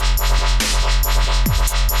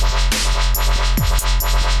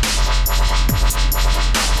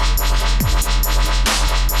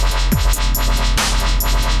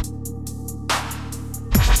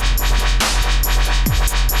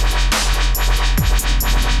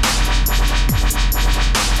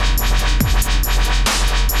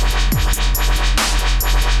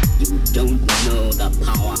 Don't know the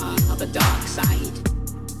power of the dark side.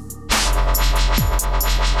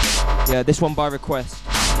 Yeah, this one by request.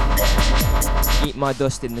 Eat My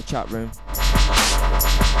Dust in the chat room.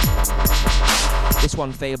 This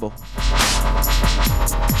one, Fable.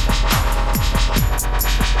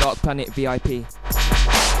 Dark Planet VIP.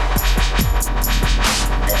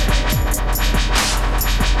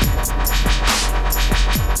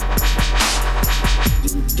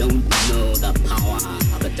 You don't know the power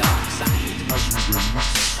of the dark side. As we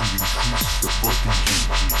release to increase the body heat.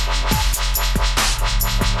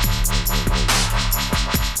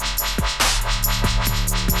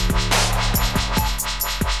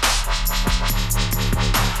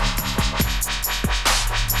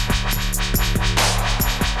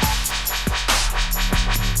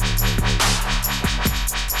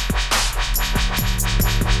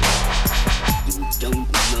 You don't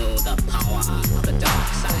know the power of the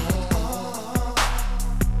dark side.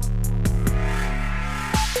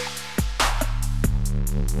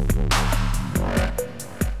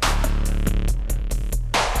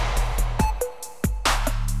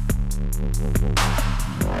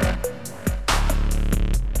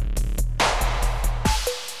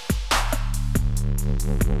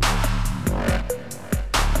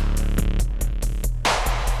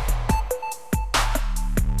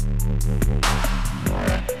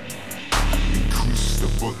 Increase the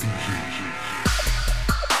body heat.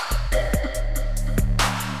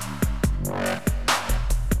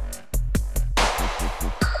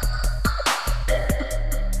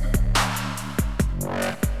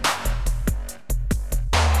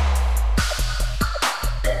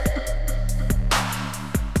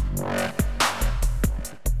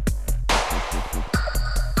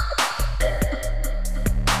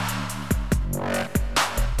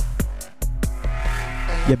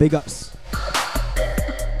 Yeah, big ups.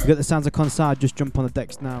 You got the sounds of Consard, just jump on the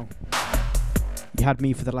decks now. You had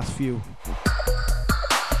me for the last few.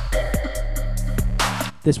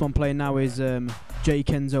 This one playing now is J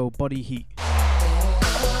Kenzo, Body Heat.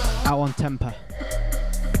 Out on Temper.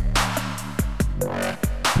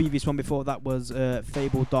 Previous one before that was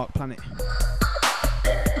Fable, Dark Planet.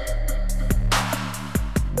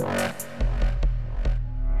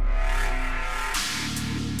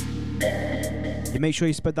 You make sure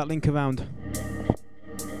you spread that link around.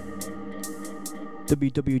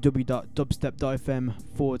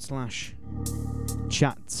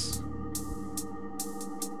 www.dubstep.fm/chats.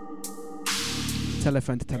 Tell a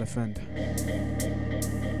friend to tell a friend.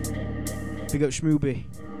 Big up Shmooby.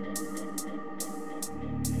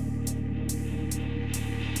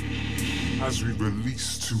 As we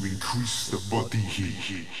release to increase the body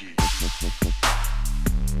heat.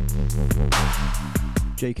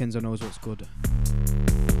 J Kenzo knows what's good.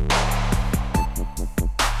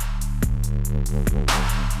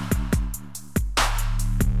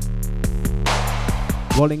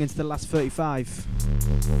 Rolling into the last 35.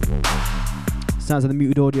 Sounds of the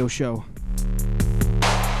Muted Audio Show.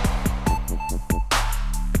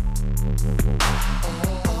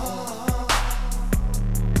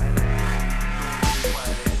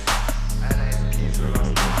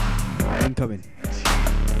 Incoming.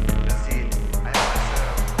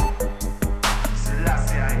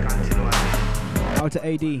 Out to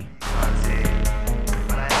AD.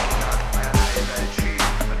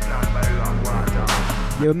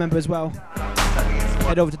 You remember as well,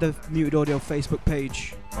 head over to the Muted Audio Facebook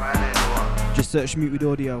page. Just search Muted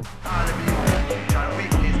Audio.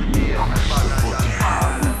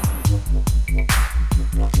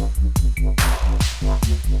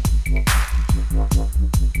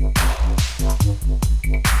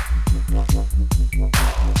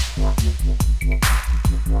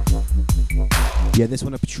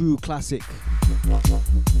 true classic.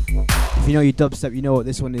 If you know your dubstep, you know what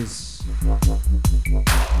this one is.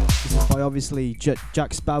 This is by obviously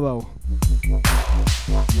Jack Sparrow.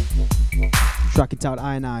 Track it out,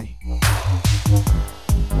 I and I.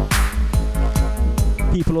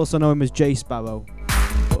 People also know him as Jay Sparrow,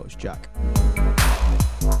 but it's Jack.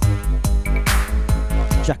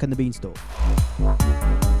 Jack and the Beanstalk.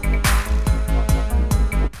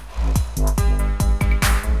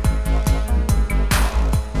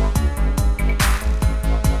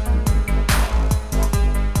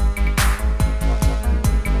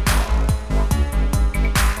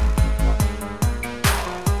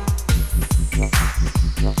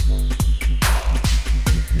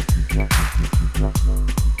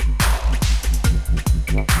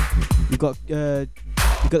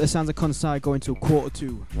 You got the sounds of Conside going till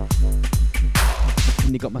 1:45.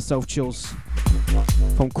 And you got myself Chills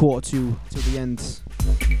from 1:45 till the end.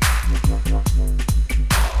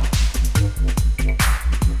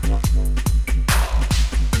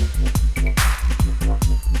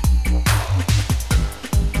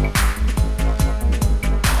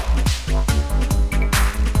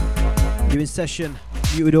 You're in session,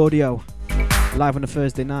 muted audio, live on a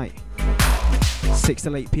Thursday night, 6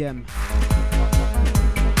 till 8 p.m.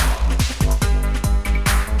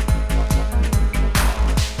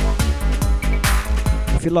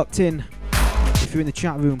 If you're locked in, if you're in the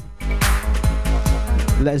chat room,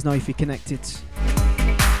 let us know if you're connected.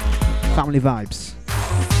 Family vibes.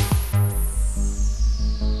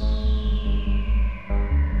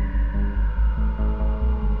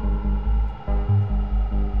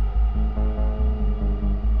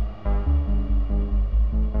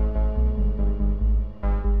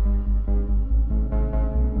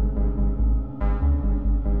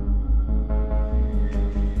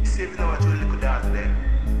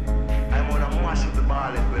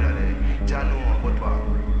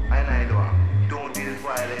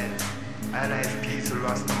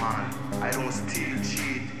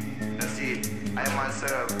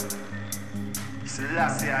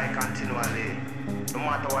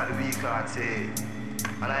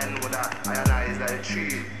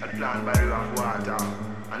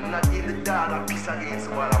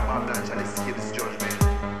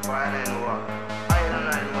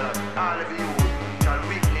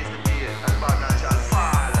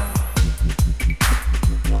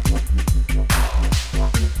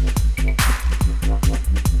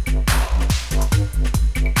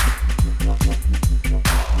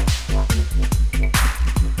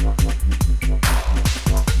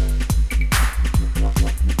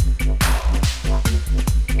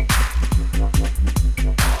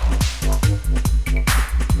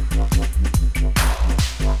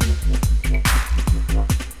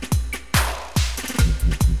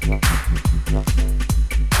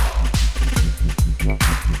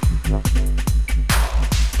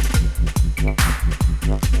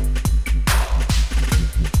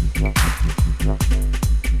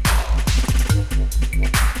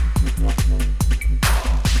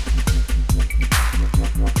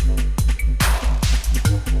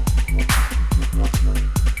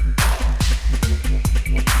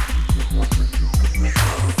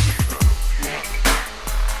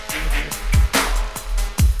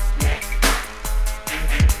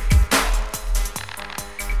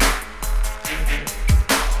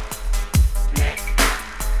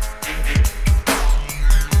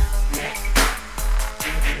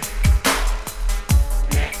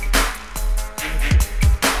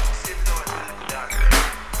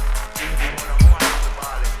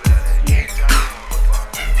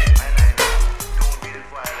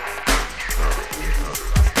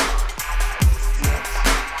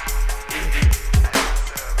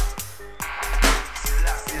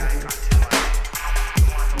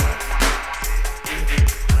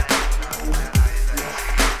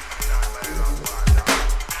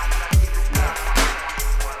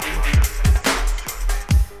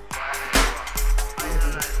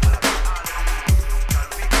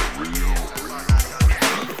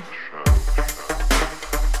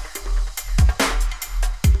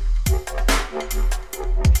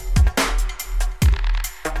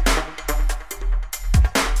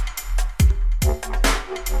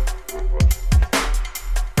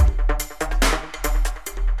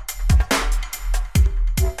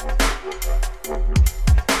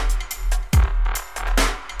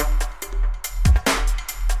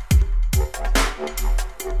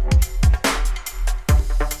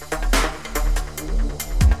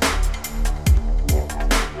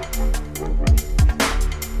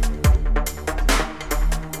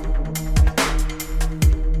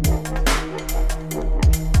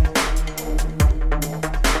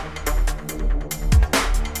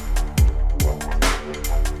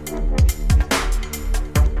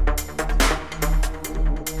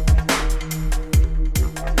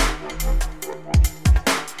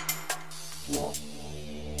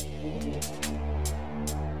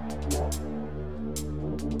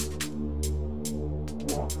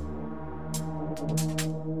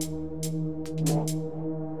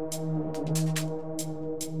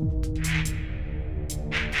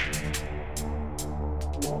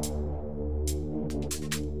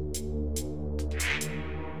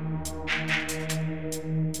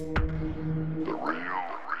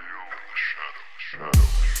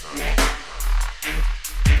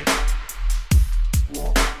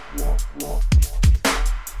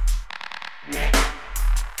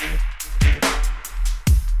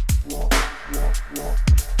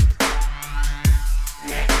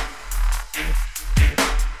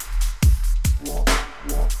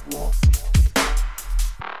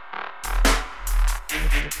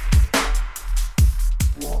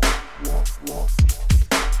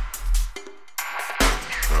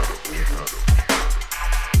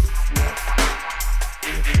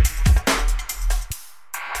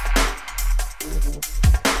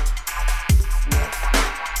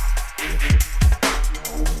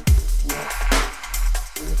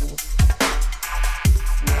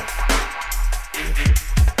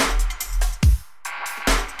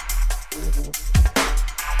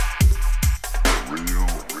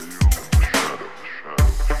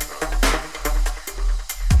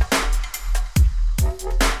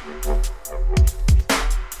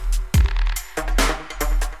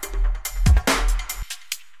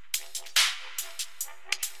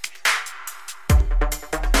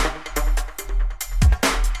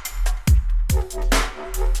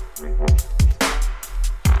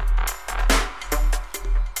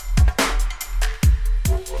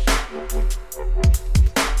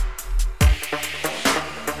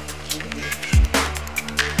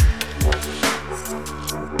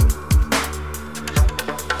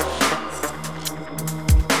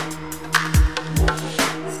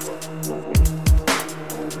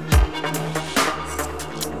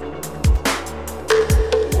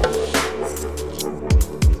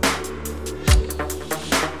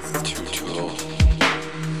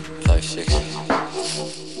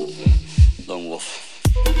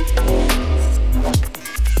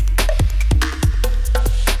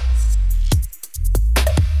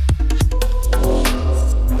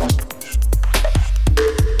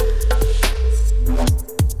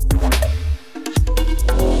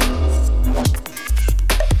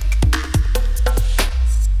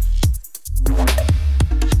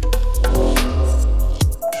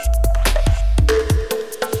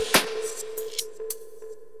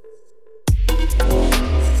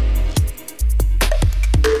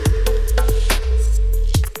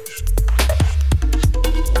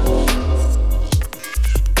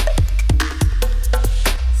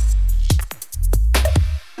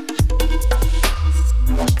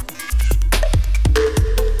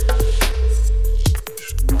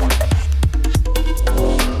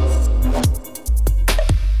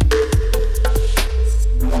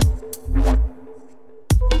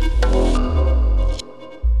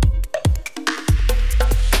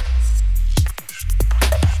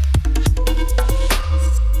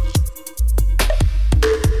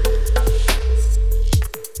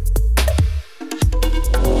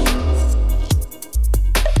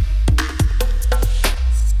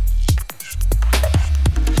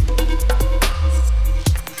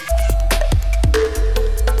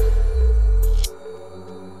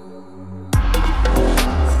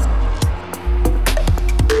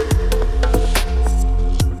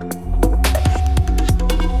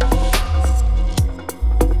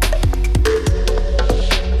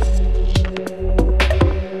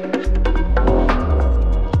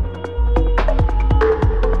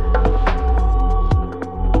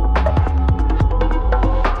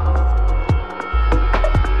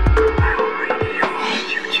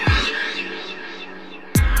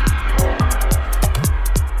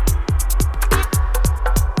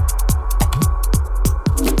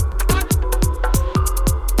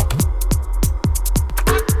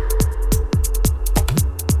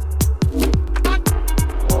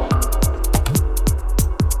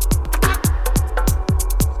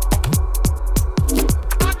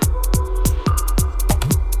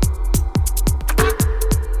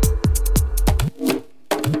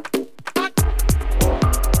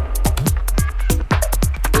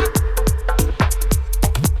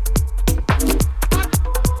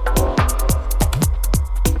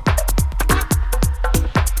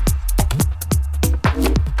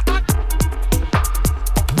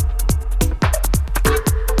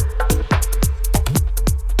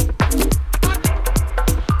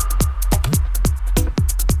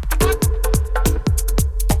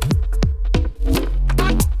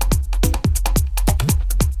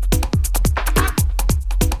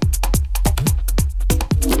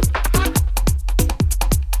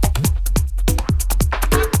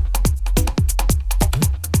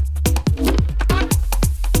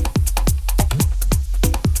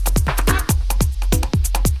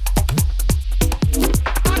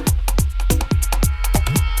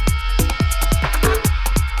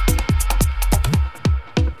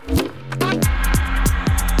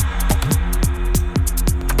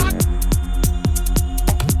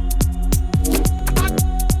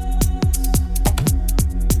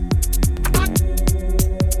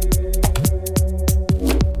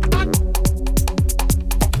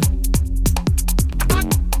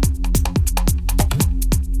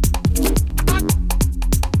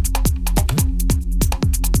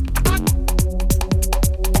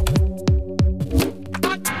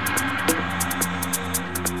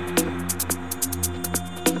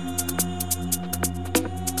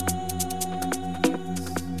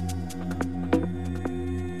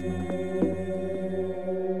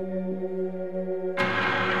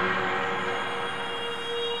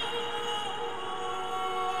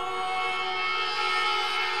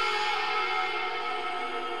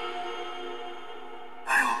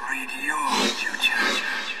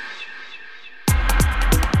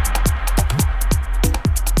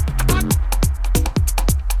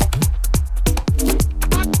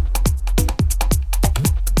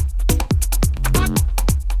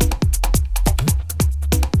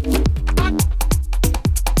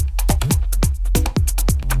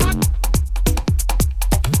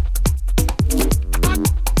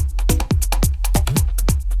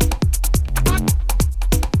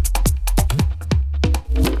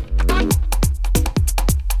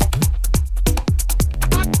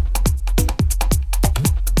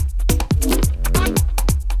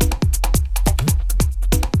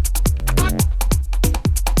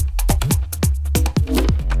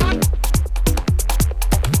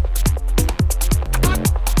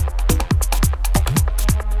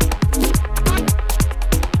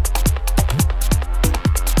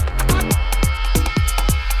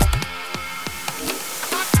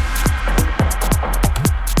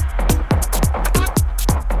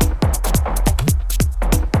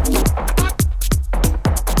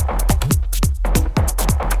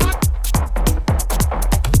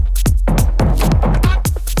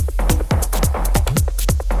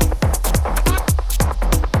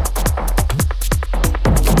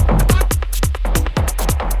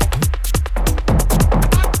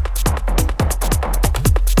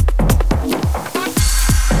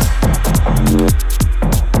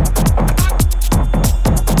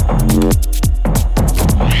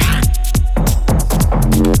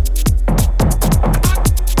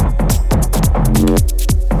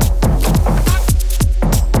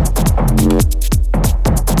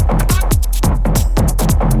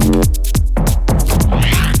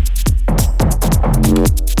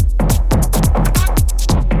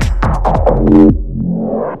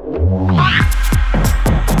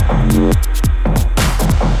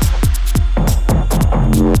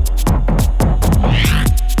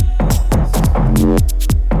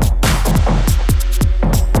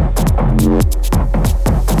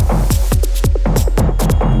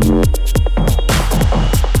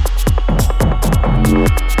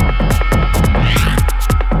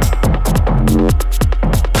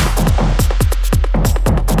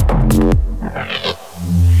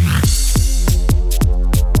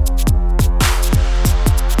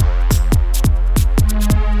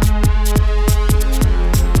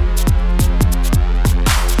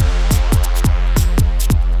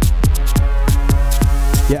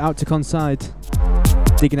 Out to Conside,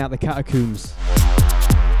 digging out the catacombs.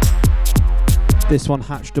 This one,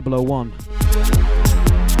 Hatch 001.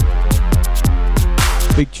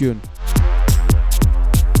 Big tune.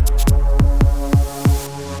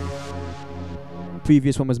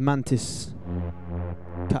 Previous one was Mantis,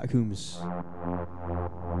 Catacombs.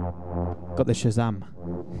 Got the Shazam.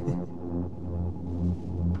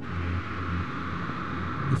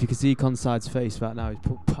 If you can see Conside's face right now, he's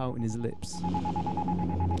pouting his lips.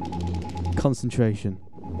 Concentration.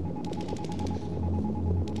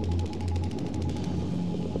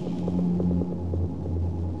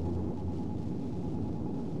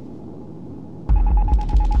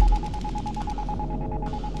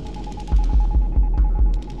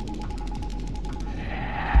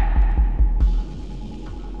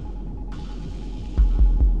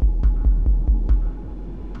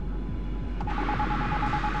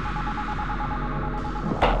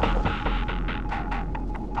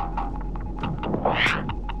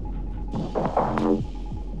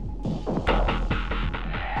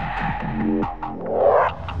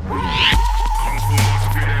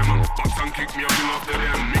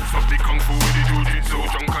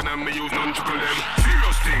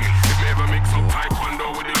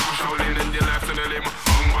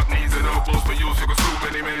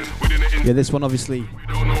 Yeah, this one obviously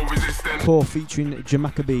Core featuring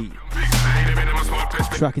Jamaica.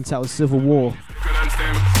 Track entitled Civil War.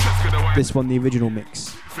 This one the original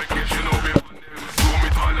mix.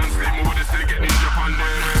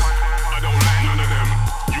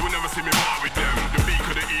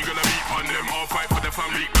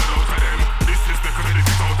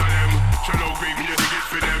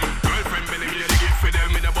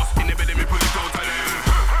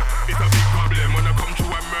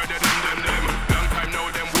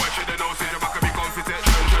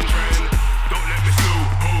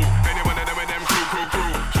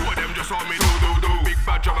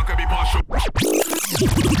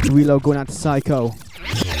 Reload going out to Psycho.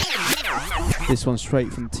 This one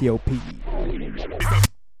straight from TOP.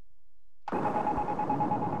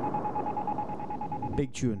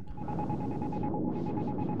 Big tune.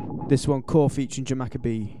 This one Core featuring Jamaica,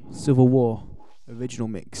 Civil War, original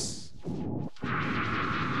mix.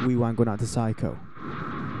 Rewind going out to Psycho.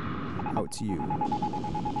 Out to you.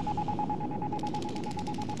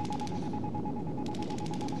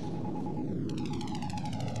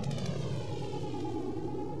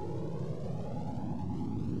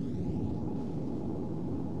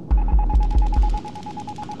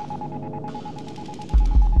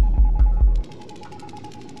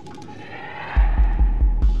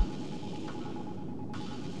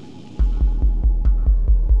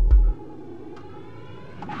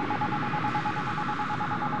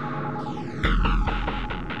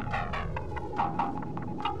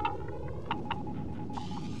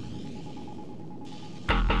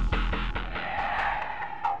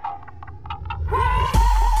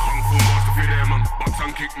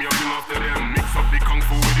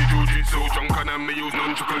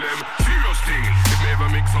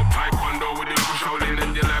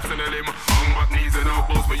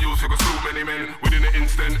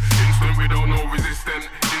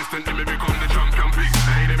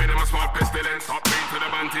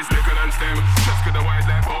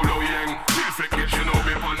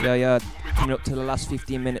 Yeah, coming up to the last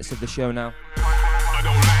 15 minutes of the show now.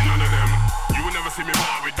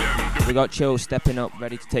 We got Chill stepping up,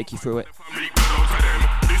 ready to take you through it.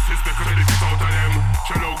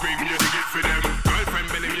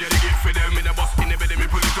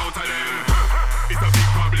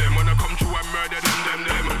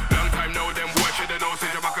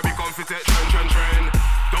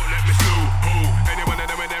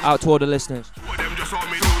 Out to all the listeners.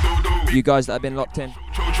 You guys that have been locked in.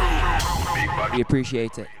 We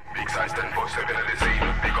appreciate it. Big size 10 foot 7 of the scene.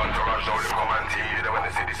 Big entourage, all them come and tea. Then when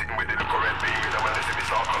they see the sitting with the current beat. Then when they see the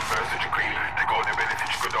start converse with your cream. They go the benefit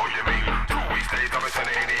you could all you mean. 2 weeks later, I'm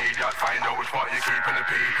telling any idiot. Find out which part you keep in the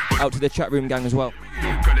pee. Out to the chat room gang as well.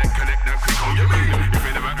 Collect that quick on your mean. If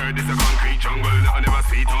you never heard this a concrete jungle. That I never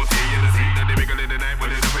see, don't see in the seat. That they wiggle in the night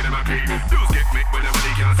when they up in my pee. Deals get make when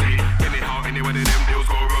nobody can see. Anyhow, anywhere of them deals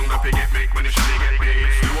go wrong. The pig get make when they surely get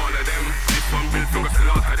paid. Do all of them. This one built from a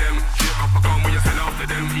sell out of them. Shake up a gun when you sell out to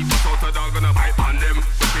them. Eat what's out of dog and a bite on them.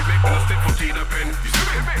 If we make when I step from Tina Pen. You see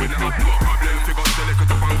me? We don't have no problem. We got the liquor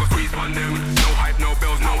to bang go squeeze on them. No hype, no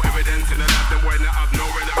bells, no evidence. In the lab, them boy not have no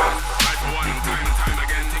relevance. Life for one time and time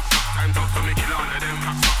again. Tick tock, time talk, so me kill all of them.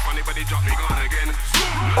 Tap, funny, but they drop me gone again.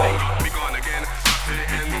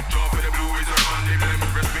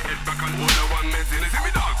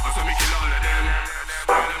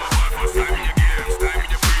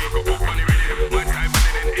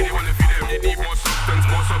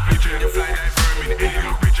 pigeon. You fly like vermin,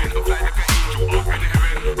 alien pigeon. You fly like an angel up in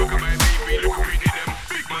heaven. Rock my baby, look who we need them.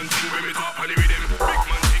 Big man thing when me talk on the rhythm. Big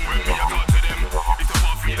man thing when me a talk to them. It's a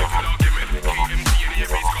far feeling for argument. KMT and the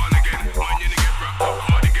FA's gone again. Man, you get wrapped up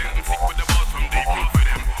hard again. I'm sick with the bars from deep off of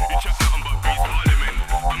them. You chat nothing but beast parliament.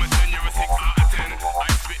 I'm a 10, you're a 6 out of 10. I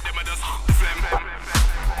spit them, I just phlegm.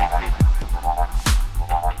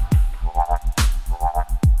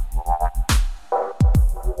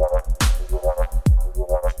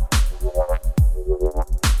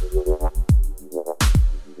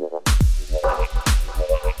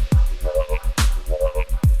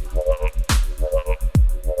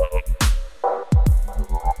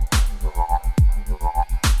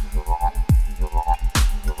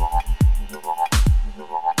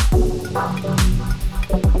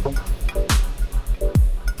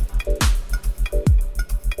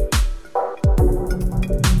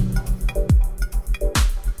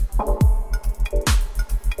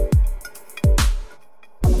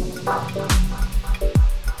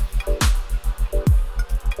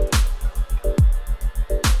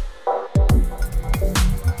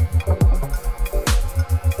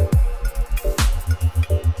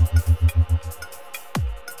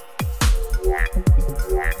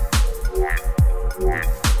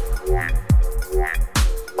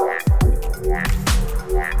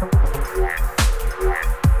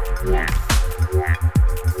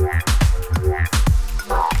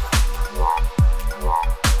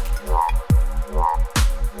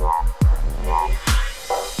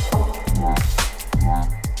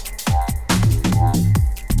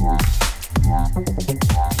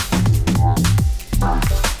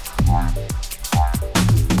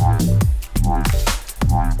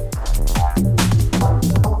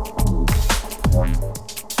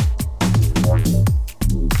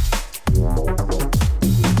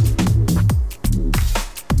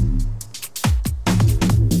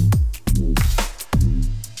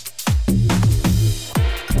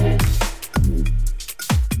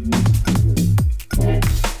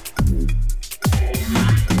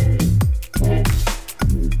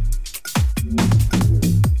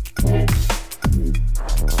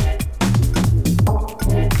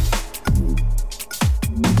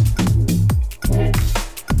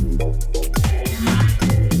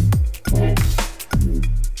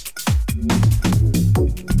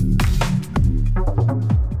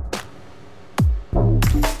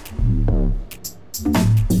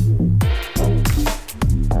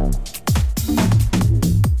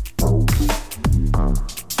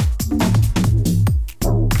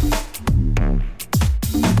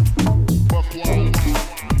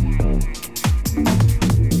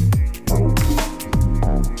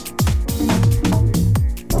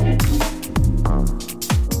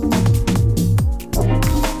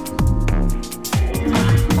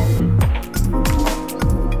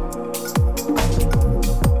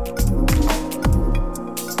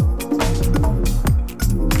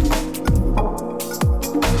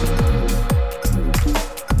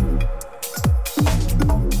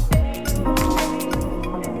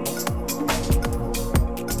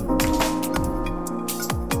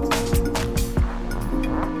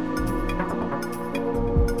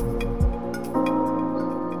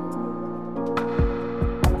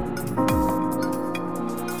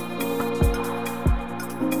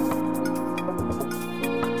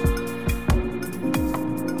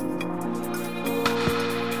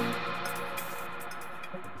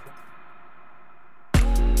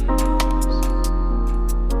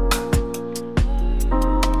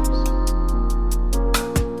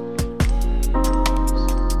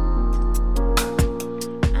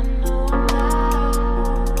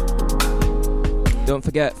 Don't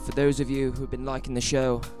forget, for those of you who've been liking the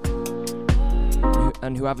show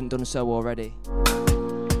and who haven't done so already,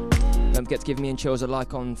 don't forget to give me and Chills a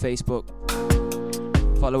like on Facebook.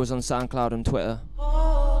 Follow us on SoundCloud and Twitter.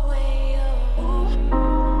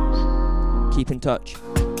 Keep in touch.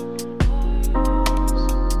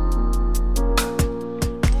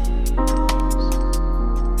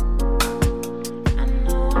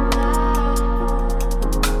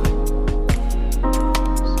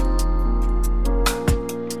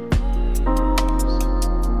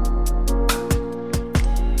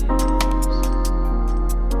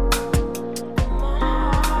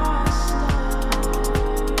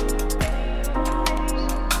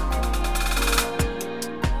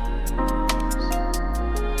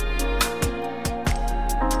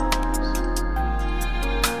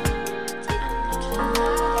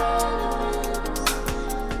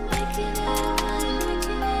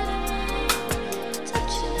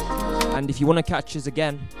 And if you want to catch us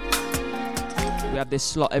again, we have this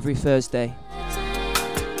slot every Thursday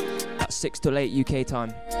at 6 till 8 UK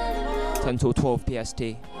time. 10 till 12 PST.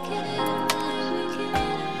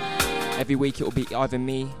 Every week it will be either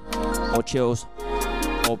me or Chills,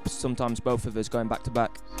 or sometimes both of us going back to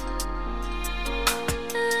back.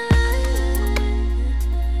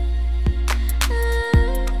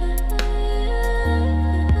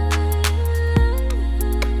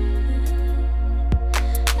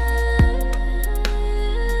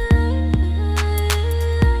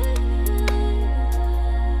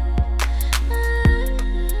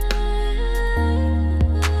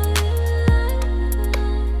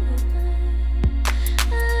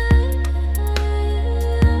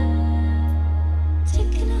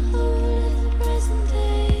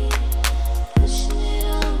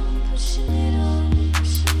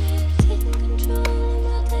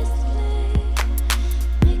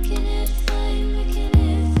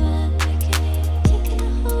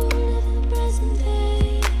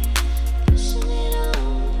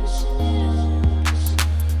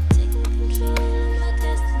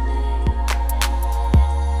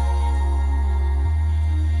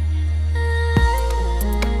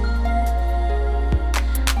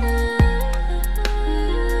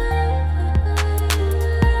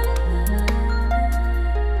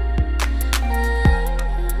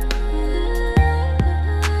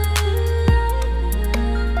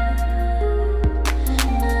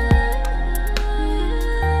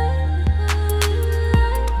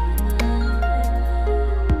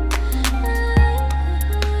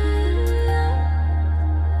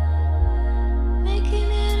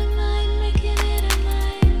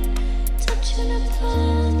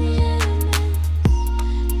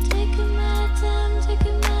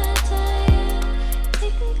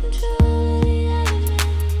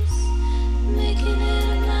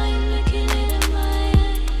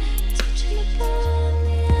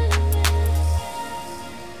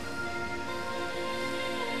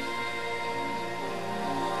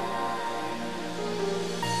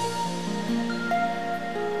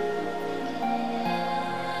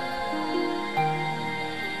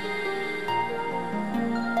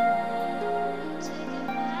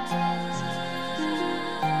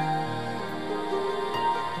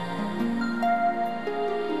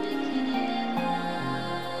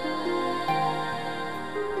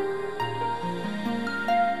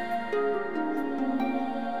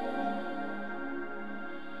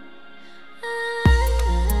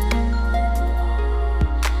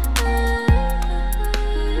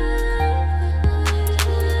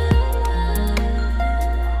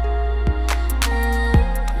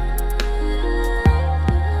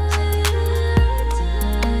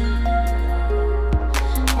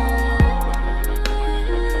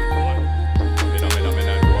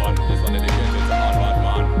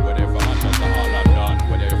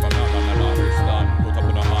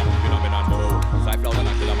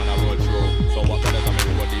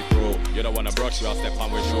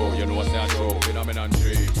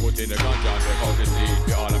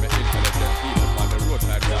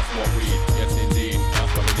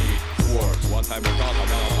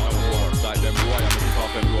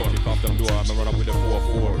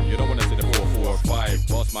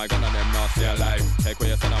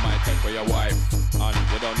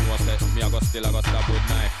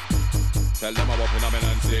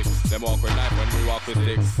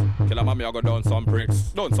 I go down some bricks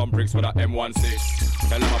with a M16.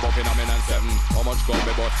 Tell them about phenomenon 7. How much gun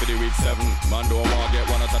me bought for the week 7? Man don't want get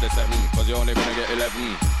 1 out of the 7, cause you only gonna get 11.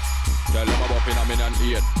 Tell them about phenomenon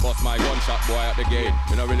 8. Bust my gunshot boy at the gate.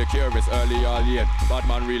 Me not really care if it's early or late. Bad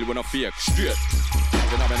man real when I fake. Straight.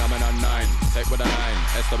 Phenomenon 9. Tech with a 9.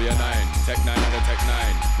 SW 9. Tech 9 and the Tech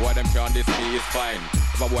 9. Boy them can't diss me is fine.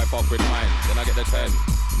 If a boy fuck with mine, then I get the 10.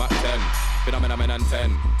 Mac 10. Phenomenon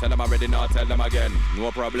 10. Tell them already now, tell them again.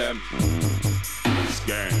 No problem.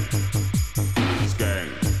 Skang. Skang.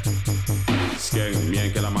 Skang. Me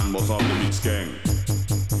and Killer Man boss off the big skang.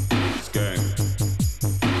 Skang.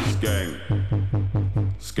 Skang.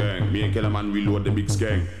 Skang. Me and Killer Man reload the big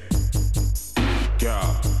skang.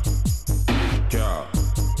 Car. Car.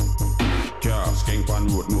 Car. Skang pan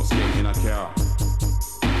road, no skang in a car.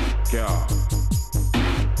 Car.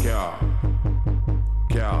 Car.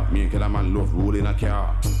 Car. Me and Killer Man love rolling a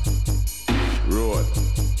car. Road.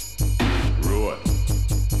 Road.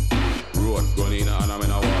 Road. Gun in and I'm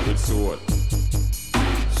in a war with sword.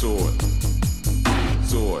 Sword.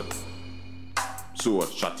 Sword. Sword.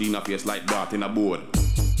 Shot in a face like that in a board.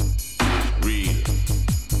 Real.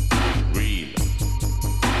 Real.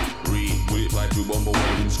 Real. Bullet like two bomber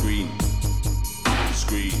welding screen.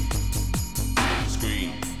 Screen.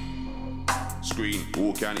 Screen. Screen.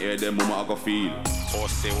 Who can hear them mama I go feel? Oh,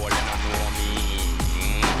 say all you don't know me.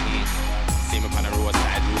 See me on the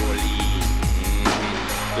roadside rolling.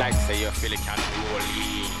 Like say you feel it can roll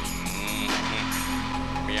in.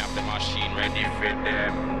 Me have the machine ready for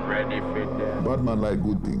them, ready for them. Bad man like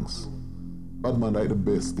good things. Bad man like the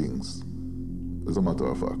best things. As a matter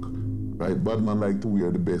of fact. Right? Bad man like to wear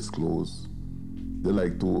the best clothes. They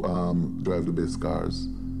like to drive the best cars.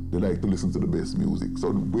 They like to listen to the best music.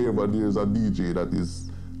 So wherever there's a DJ that is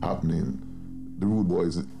happening, the rude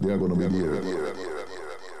boys, they are going to be there.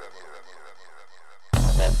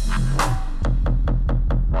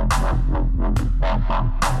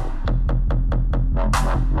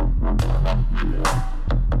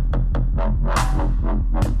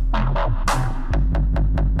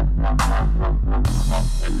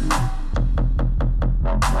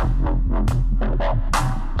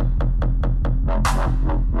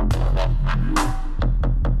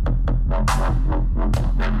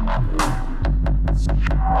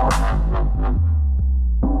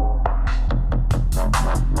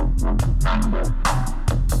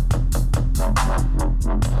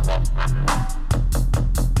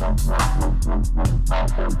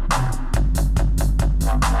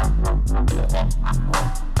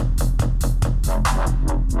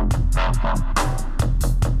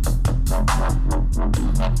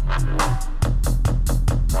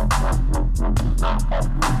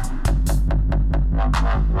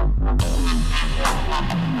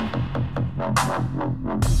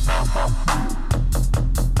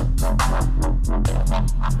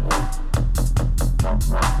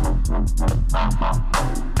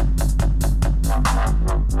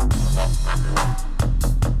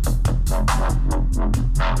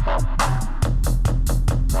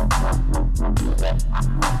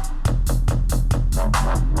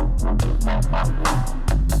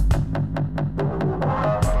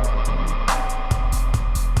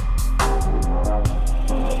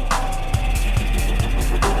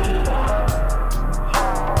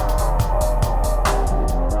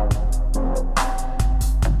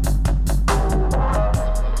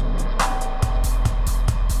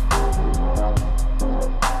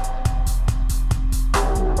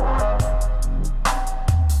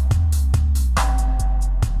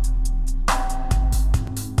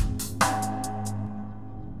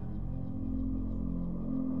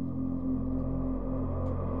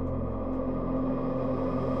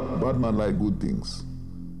 Bad man like good things.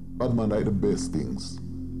 Bad man like the best things.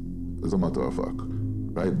 As a matter of fact.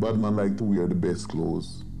 Right? Bad man like to wear the best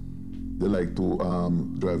clothes. They like to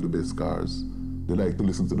drive the best cars. They like to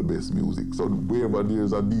listen to the best music. So wherever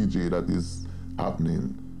there's a DJ that is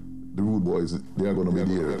happening, the rude boys, they are going to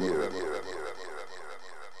be there.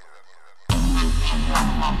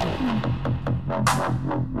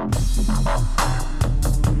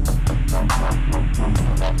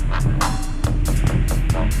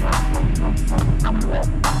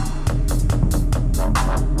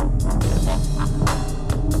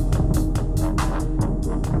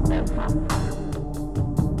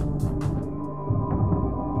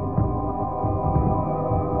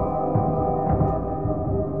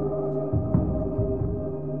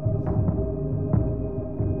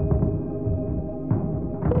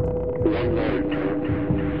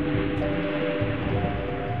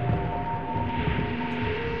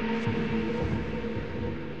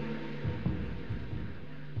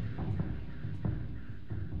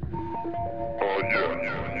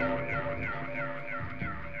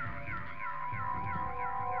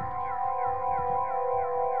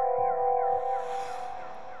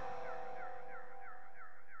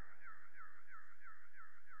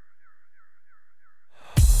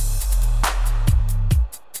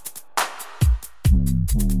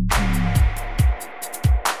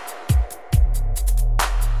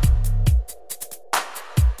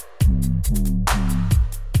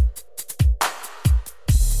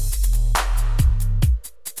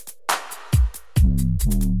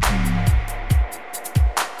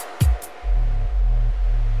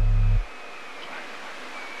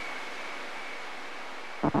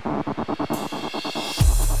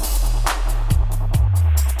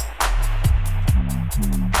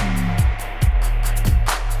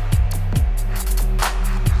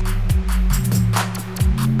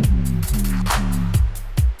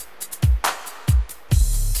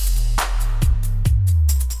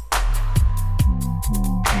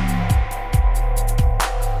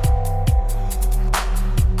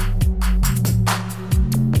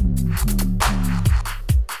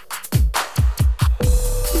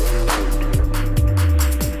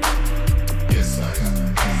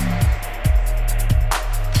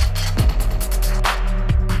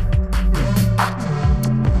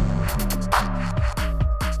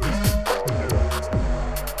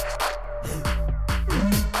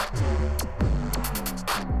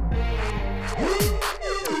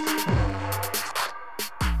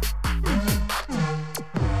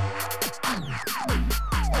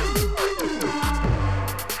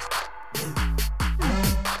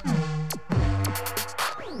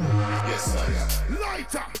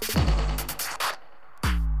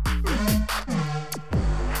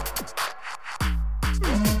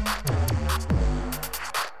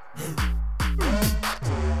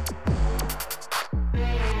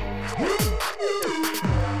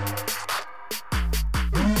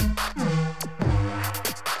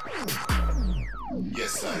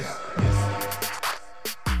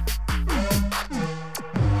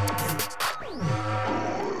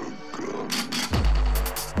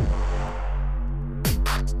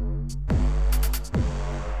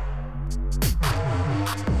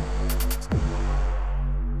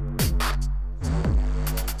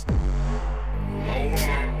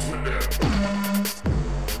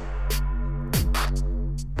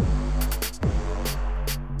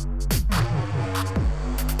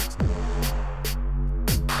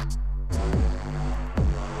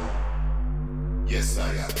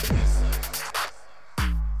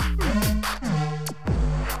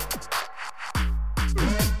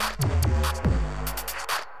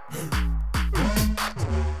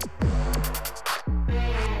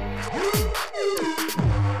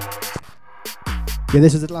 Yeah,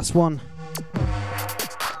 this is the last one.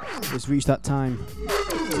 It's reached that time.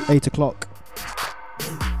 8 o'clock.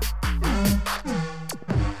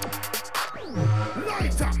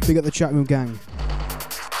 Big up the chat room gang.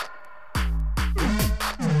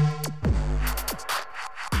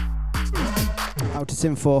 Out to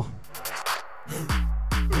Sim4.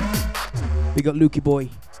 Big up Lukey Boy.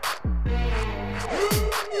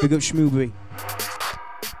 Big up Schmoobery.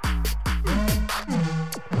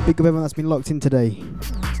 Big up everyone that's been locked in today.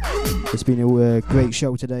 It's been a great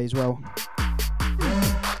show today as well.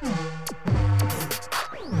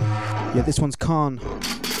 Yeah, this one's Khan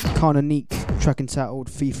and Neek, track entitled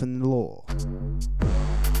Thief and Law.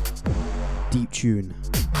 Deep tune.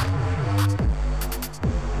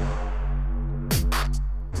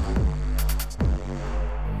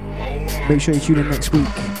 Make sure you tune in next week.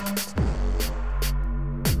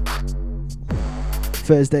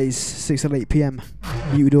 Thursdays, 6 and 8 PM,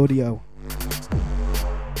 Muted Audio.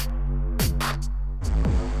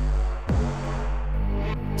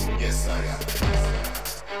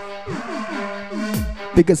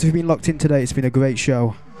 Big ups if you've been locked in today, it's been a great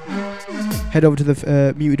show. Head over to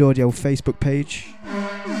the Muted Audio Facebook page,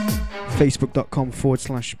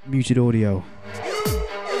 facebook.com/Muted Audio.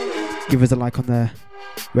 Give us a like on there,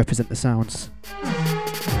 represent the sounds.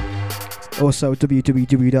 Also,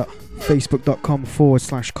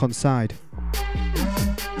 www.facebook.com/Conside.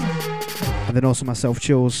 And then also myself,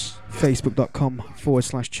 Chills,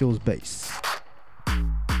 facebook.com/ChillsBass.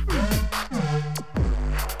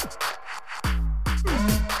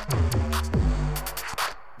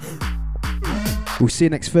 We'll see you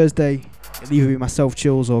next Thursday. It'll either be myself,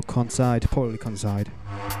 Chills, or Conside, probably Conside.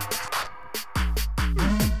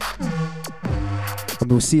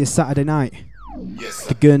 And we'll see you Saturday night. Yes,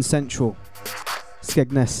 the Gurn Central.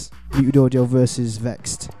 Skegness, Muted Audio versus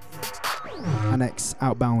Vexed. Annex,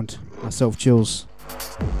 Outbound, myself, Chills.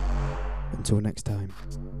 Until next time.